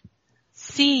mailbag.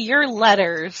 See your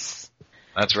letters.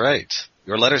 That's right.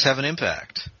 Your letters have an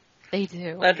impact. They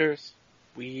do. Letters.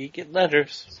 We get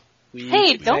letters.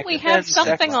 Hey, don't we have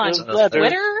something on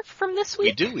Twitter from this We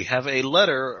week? do. We have a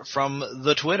letter from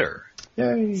the Twitter.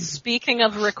 Yay. Speaking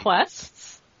of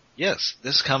requests. Yes,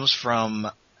 this comes from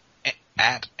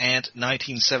at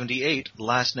Ant1978,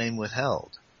 last name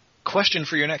withheld. Question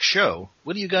for your next show.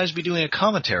 Will you guys be doing a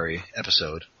commentary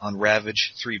episode on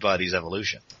Ravage 3 Bodies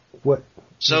Evolution? What?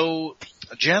 So,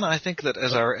 Jen, I think that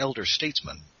as our elder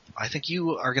statesman, I think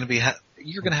you are going to be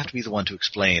you're going to have to be the one to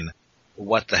explain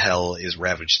what the hell is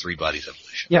Ravage 3 Bodies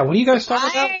Evolution. Yeah, what are you guys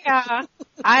talking about?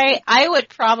 I would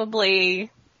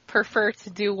probably prefer to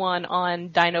do one on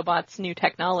Dinobot's new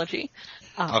technology.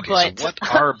 Okay, but so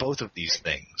what are both of these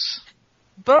things?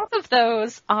 both of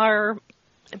those are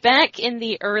back in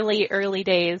the early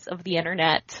days of the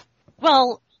internet.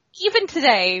 Well, even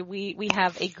today, we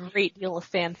have a great deal of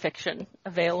fan fiction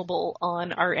available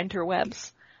on our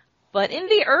interwebs. But in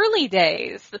the early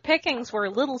days, the pickings were a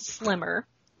little slimmer,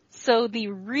 so the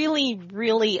really,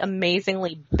 really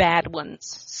amazingly bad ones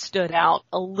stood out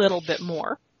a little bit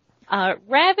more.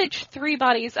 Ravage 3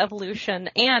 Bodies Evolution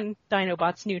and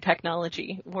Dinobot's new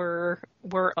technology were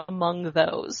among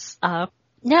those.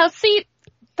 Now see,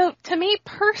 to me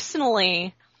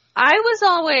personally, I was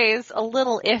always a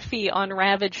little iffy on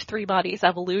Ravage 3 Bodies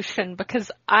Evolution because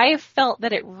I felt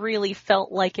that it really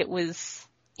felt like it was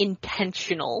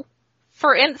intentional.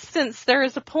 For instance, there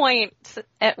is a point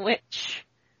at which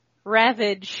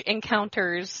Ravage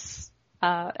encounters,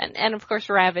 and of course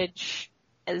Ravage,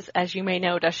 as you may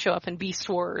know, does show up in Beast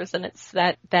Wars, and it's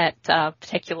that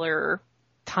particular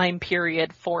time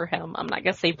period for him. I'm not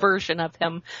gonna say version of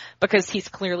him, because he's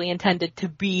clearly intended to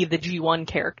be the G1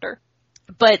 character.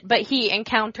 But he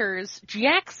encounters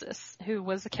G-Axis, who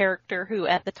was a character who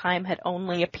at the time had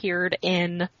only appeared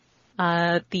in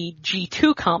the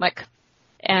G2 comic.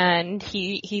 And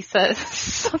he says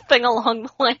something along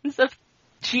the lines of,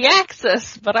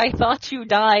 G-Axis, but I thought you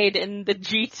died in the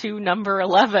G2 number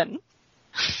 11.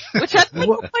 Which I'd like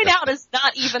to point out is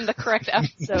not even the correct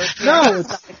episode. No,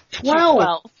 it's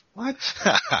 12. What?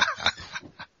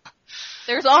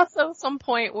 There's also some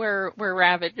point where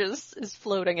Ravage is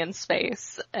floating in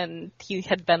space, and he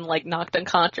had been like knocked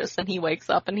unconscious, and he wakes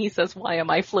up and he says, "Why am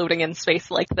I floating in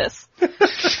space like this?"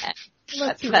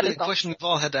 That's a question we've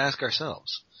all had to ask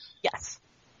ourselves. Yes.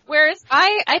 Whereas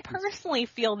I personally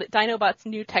feel that Dinobot's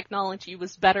new technology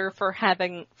was better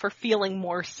for feeling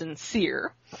more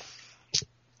sincere.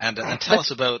 And tell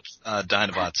us about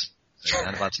Dinobot's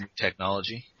new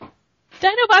technology.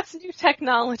 Dinobot's new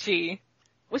technology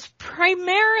was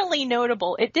primarily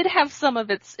notable. It did have some of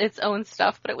its own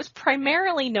stuff, but it was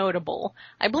primarily notable.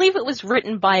 I believe it was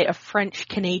written by a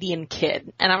French-Canadian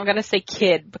kid, and I'm gonna say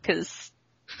kid because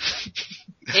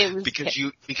it was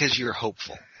because you're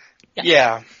hopeful.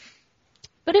 Yeah.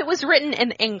 but it was written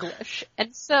in English.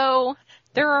 And so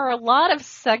there are a lot of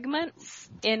segments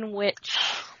in which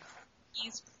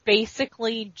he's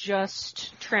basically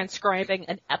just transcribing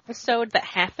an episode that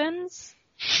happens.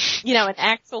 You know, an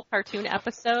actual cartoon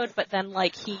episode, but then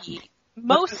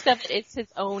most of it is his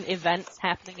own events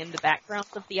happening in the background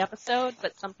of the episode,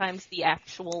 but sometimes the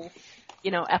actual,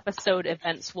 episode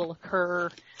events will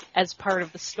occur as part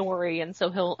of the story, and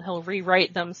so he'll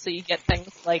rewrite them so you get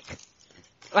things like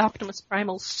Optimus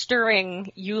Primal's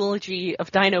stirring eulogy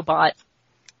of Dinobot.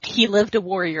 He lived a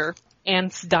warrior,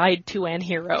 Ants died to an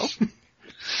hero.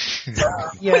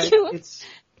 Yeah,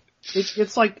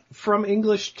 it's like from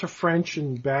English to French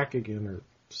and back again or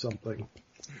something.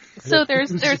 So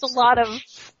there's a lot of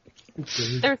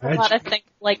things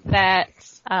like that,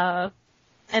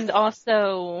 and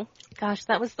also, gosh,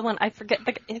 that was the one I forget.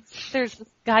 There's this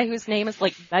guy whose name is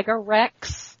like Mega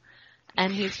Rex,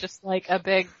 and he's just like a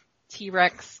big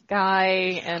T-Rex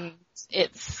guy, and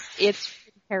it's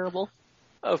terrible.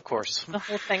 Of course, the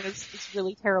whole thing is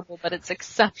really terrible, but it's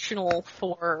exceptional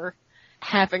for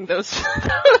having those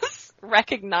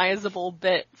recognizable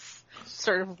bits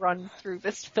sort of run through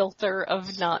this filter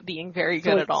of not being very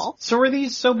good at all. So are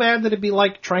these so bad that it'd be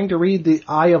like trying to read the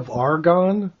Eye of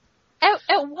Argon?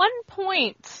 At one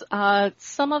point,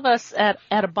 some of us at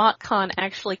a BotCon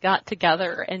actually got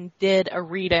together and did a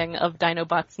reading of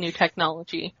Dinobot's new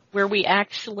technology, where we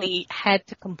actually had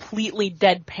to completely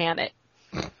deadpan it.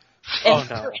 And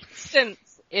for instance,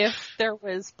 if there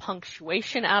was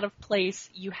punctuation out of place,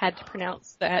 you had to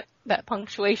pronounce that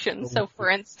punctuation. So for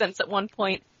instance, at one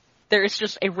point, there's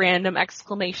just a random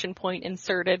exclamation point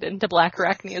inserted into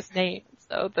Blackarachnia's name.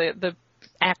 So the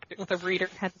reader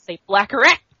had to say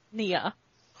Blackarachnia.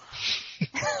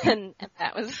 and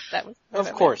that was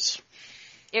of course.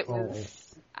 It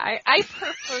was, I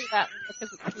prefer that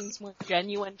because it seems more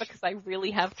genuine, because I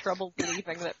really have trouble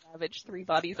believing that Ravage 3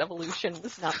 Bodies Evolution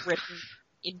was not written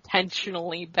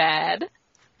intentionally bad.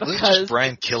 Was it just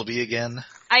Brian Kilby again?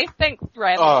 I think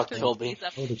Ravage 3 Kilby. Bodies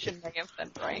Evolution may have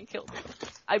been Brian Kilby.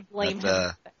 I blame him.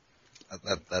 That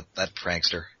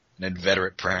prankster. An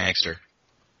inveterate prankster.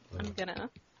 I'm gonna.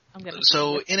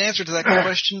 So, in answer to that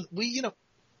question, we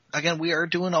are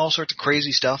doing all sorts of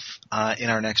crazy stuff in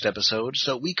our next episode.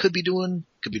 So we could be doing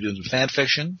some fan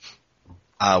fiction.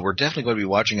 We're definitely going to be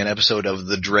watching an episode of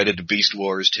the dreaded Beast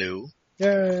Wars 2.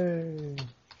 Yay!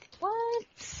 What?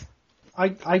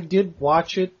 I did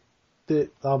watch it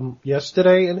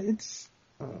yesterday, and it's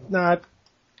not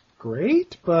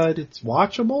great, but it's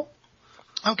watchable.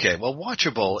 Okay, well, I'll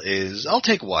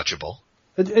take watchable.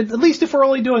 At least if we're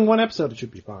only doing one episode, it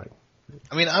should be fine.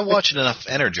 I mean, I watched enough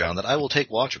Energon that I will take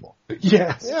watchable.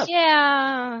 Yes.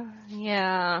 Yeah.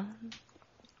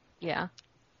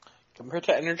 Compared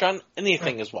to Energon,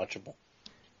 anything is watchable.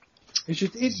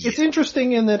 It's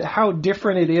interesting in that how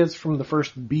different it is from the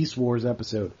first Beast Wars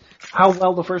episode. How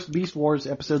well the first Beast Wars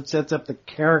episode sets up the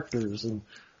characters and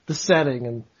the setting,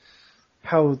 and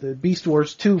how the Beast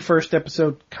Wars 2 first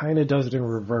episode kind of does it in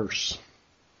reverse.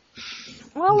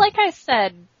 Well, like I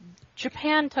said,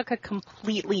 Japan took a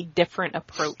completely different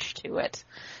approach to it,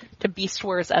 to Beast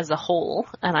Wars as a whole,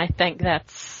 and I think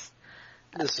this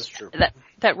is true.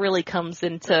 That really comes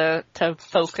into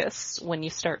focus when you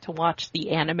start to watch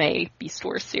the anime Beast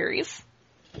Wars series.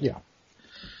 Yeah.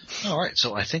 All right,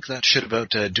 so I think that should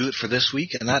about do it for this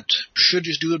week, and that should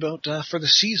just do it about for the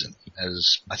season.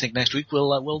 As I think next week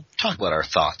we'll talk about our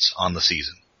thoughts on the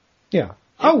season. Yeah.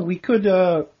 Oh, we could.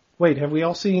 Wait, have we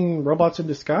all seen Robots in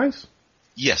Disguise?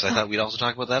 Yes, I thought we'd also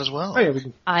talk about that as well. Oh, yeah, we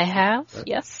can. I have,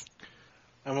 yes.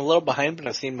 I'm a little behind, but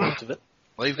I've seen most of it.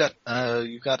 Well, you've got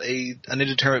an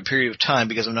indeterminate period of time,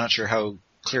 because I'm not sure how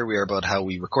clear we are about how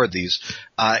we record these,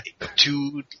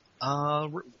 to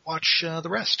watch the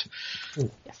rest.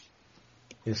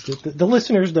 Yes, the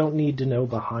listeners don't need to know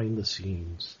behind the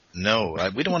scenes. No,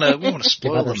 we don't want to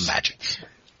spoil the magic.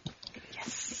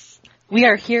 Yes, we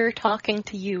are here talking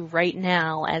to you right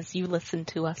now as you listen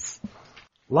to us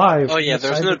live. Oh yeah,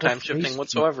 there's no time shifting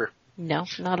whatsoever. No,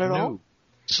 not at all.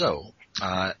 So,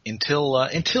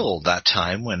 until that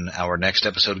time when our next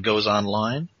episode goes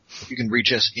online, you can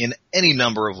reach us in any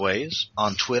number of ways.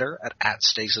 On Twitter at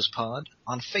 @StasisPod,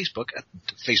 on Facebook at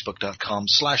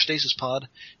facebook.com/StasisPod,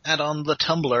 and on the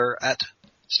Tumblr at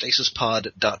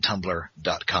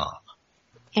stasispod.tumblr.com.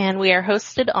 And we are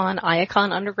hosted on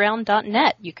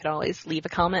iaconunderground.net. You could always leave a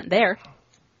comment there.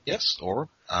 Yes, or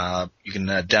you can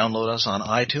download us on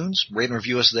iTunes, rate and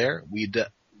review us there. We'd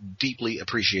deeply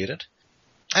appreciate it.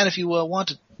 And if you want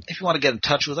to get in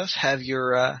touch with us, have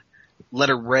your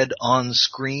letter read on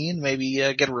screen, maybe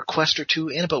get a request or two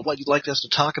in about what you'd like us to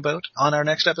talk about on our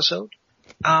next episode,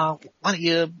 why don't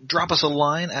you drop us a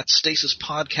line at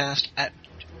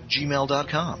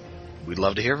stasispodcast@gmail.com. We'd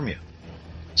love to hear from you.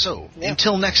 So,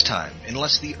 until next time,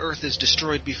 unless the Earth is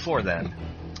destroyed before then,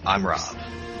 I'm Rob.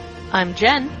 I'm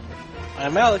Jen.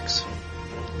 I'm Alex.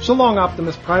 So long,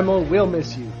 Optimus Primal. We'll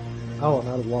miss you. Oh, I'm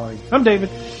out of line. I'm David.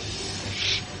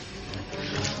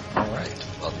 All right.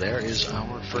 Well, there is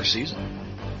our first season.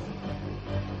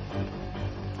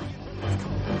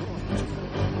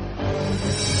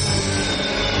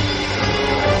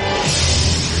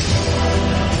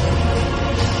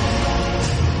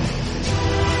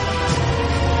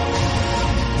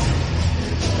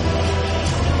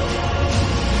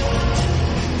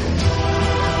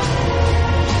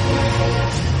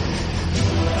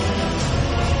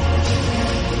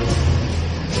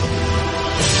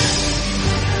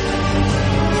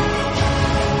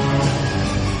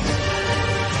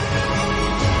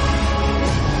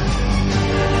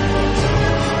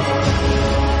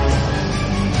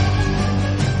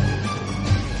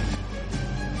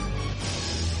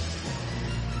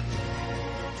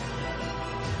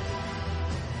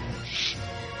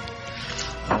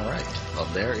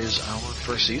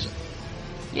 First season.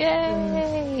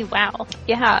 Yay! Wow.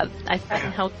 Yeah, I've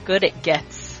forgotten how good it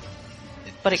gets.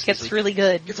 But it gets really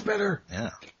good. It gets better. Yeah.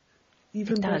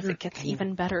 Even better. It gets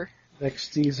even better.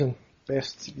 Next season.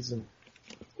 Best season.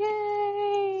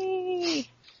 Yay!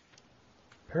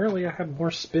 Apparently I have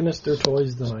more Spinister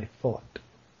toys than I thought.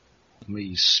 How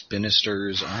many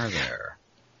Spinisters are there?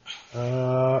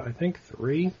 I think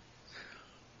 3.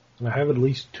 And I have at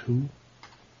least 2.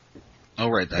 Oh,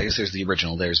 right. I guess there's the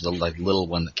original. There's the little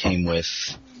one that came with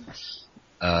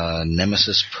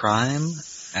Nemesis Prime,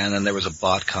 and then there was a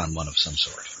BotCon one of some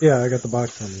sort. Yeah, I got the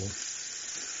BotCon one.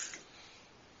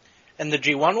 And the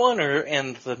G1 one,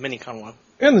 and the Minicon one?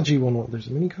 And the G1 one. There's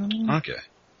a Minicon one? Okay.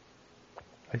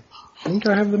 I think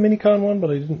I have the Minicon one,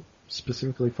 but I didn't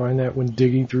specifically find that when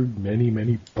digging through many,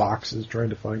 many boxes trying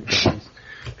to find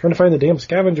the damn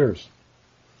scavengers.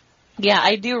 Yeah,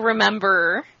 I do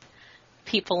remember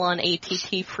people on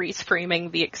ATT freeze framing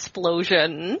the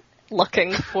explosion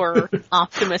looking for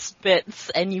Optimus bits,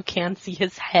 and you can see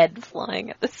his head flying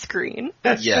at the screen.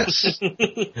 Yes.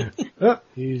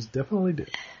 He's definitely dead.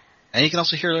 And you can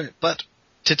also hear, but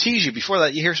to tease you, before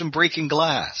that, you hear some breaking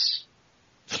glass.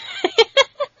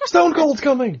 Stone Cold's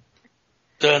coming!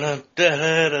 Dun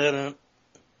dun.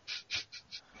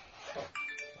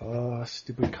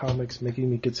 Stupid comics making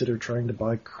me consider trying to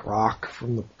buy Croc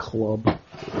from the club.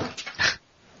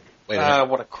 Wait,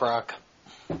 what a crock.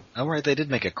 Oh, right, they did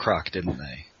make a Croc, didn't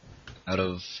they? Out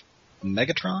of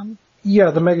Megatron?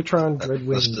 Yeah, the Megatron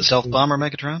Dreadwing. The self-bomber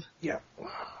Megatron? Yeah.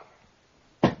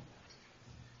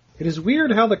 It is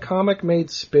weird how the comic made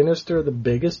Spinister the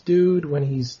biggest dude when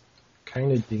he's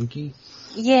kind of dinky.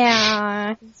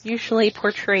 Yeah, he's usually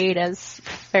portrayed as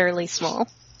fairly small.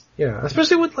 Yeah,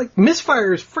 especially with,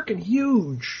 Misfire is freaking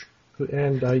huge.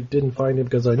 And I didn't find him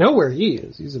because I know where he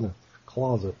is. He's in a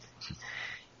closet.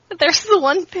 There's the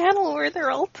one panel where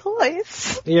they're all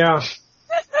toys. Yeah.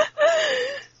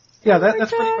 Yeah,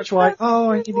 that's pretty much why,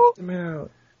 I need to get them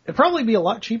out. It'd probably be a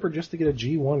lot cheaper just to get a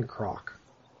G1 Croc.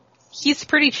 He's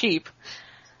pretty cheap.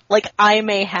 I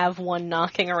may have one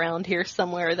knocking around here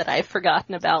somewhere that I've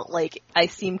forgotten about. I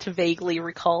seem to vaguely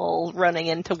recall running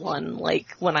into one,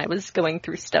 when I was going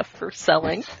through stuff for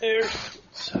selling.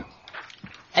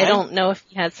 I don't know if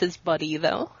he has his buddy,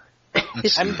 though.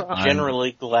 I'm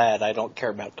generally glad I don't care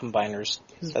about combiners.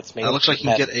 That's me. It looks like you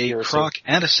can get a Croc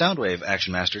and a Soundwave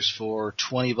Action Masters for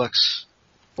 $20.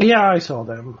 Yeah, I saw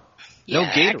them. No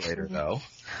Gatorator, though.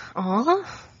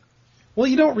 Aw. Well,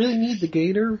 you don't really need the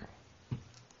Gator.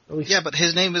 Yeah, but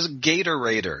his name is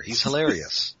Gatorator. He's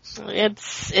hilarious.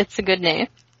 It's a good name.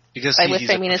 Because he's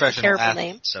a professional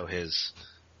athlete, so his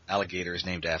alligator is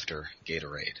named after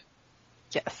Gatorade.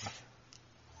 Yes.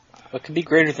 What could be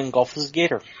greater than Golf's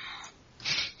Gator?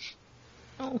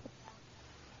 Oh.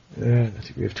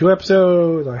 We have 2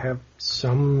 episodes. I have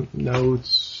some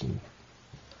notes.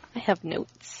 I have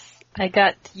notes. I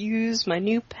got to use my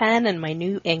new pen and my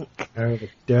new ink. I have a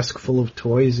desk full of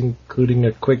toys, including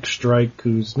a Quick Strike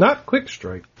who's not Quick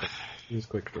Strike, but he's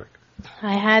Quick Strike.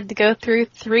 I had to go through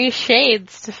 3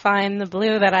 shades to find the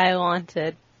blue that I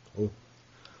wanted. Oh.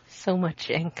 So much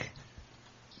ink.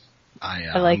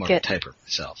 I'm more of a typer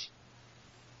myself.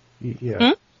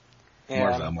 Yeah.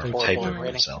 More of a typer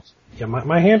myself. Yeah,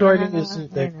 my handwriting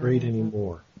isn't that great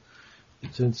anymore.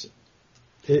 Since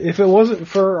if it wasn't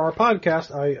for our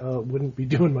podcast, I wouldn't be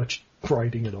doing much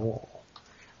writing at all.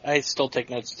 I still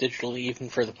take notes digitally, even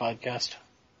for the podcast.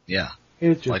 Yeah,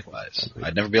 it's just likewise.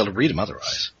 I'd never be able to read them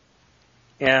otherwise.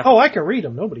 Yeah. Oh, I can read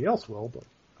them. Nobody else will, but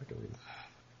I can read them.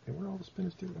 Okay, where are all the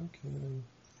Spinisters? Okay.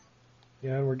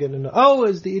 Yeah, and we're getting into... Oh,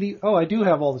 is the idiot... Oh, I do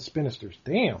have all the Spinisters.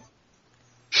 Damn.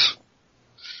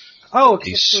 Oh,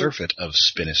 A surfeit of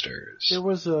Spinisters. There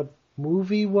was a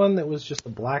movie one that was just a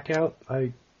blackout.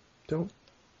 I don't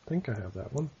think I have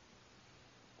that one.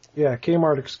 Yeah,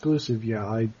 Kmart exclusive.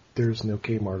 Yeah, there's no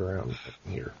Kmart around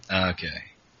here. Okay.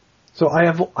 So I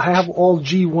have all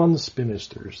G1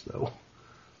 Spinisters though.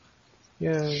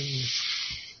 Yay.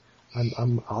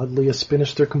 I'm oddly a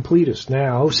Spinister completist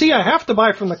now. See, I have to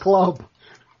buy from the club.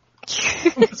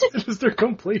 Spinister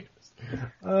completist.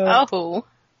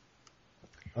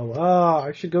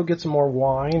 I should go get some more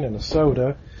wine and a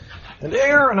soda and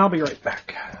air, and I'll be right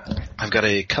back. I've got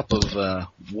a cup of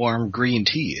warm green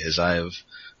tea as I've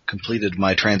completed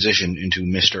my transition into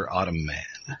Mr. Autumn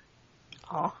Man.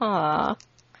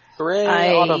 Hooray,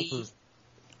 Autumn.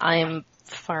 I'm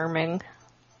farming.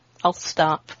 I'll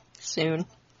stop soon.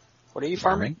 What are you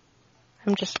farming?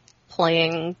 I'm just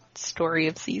playing Story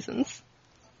of Seasons.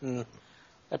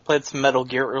 I played some Metal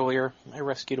Gear earlier. I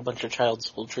rescued a bunch of child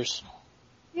soldiers.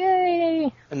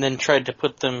 Yay! And then tried to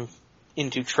put them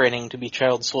into training to be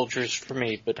child soldiers for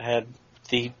me, but had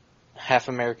the half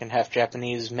American, half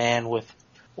Japanese man with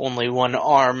only one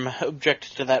arm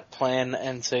object to that plan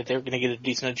and say they were going to get a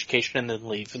decent education and then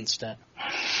leave instead.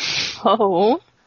 Oh.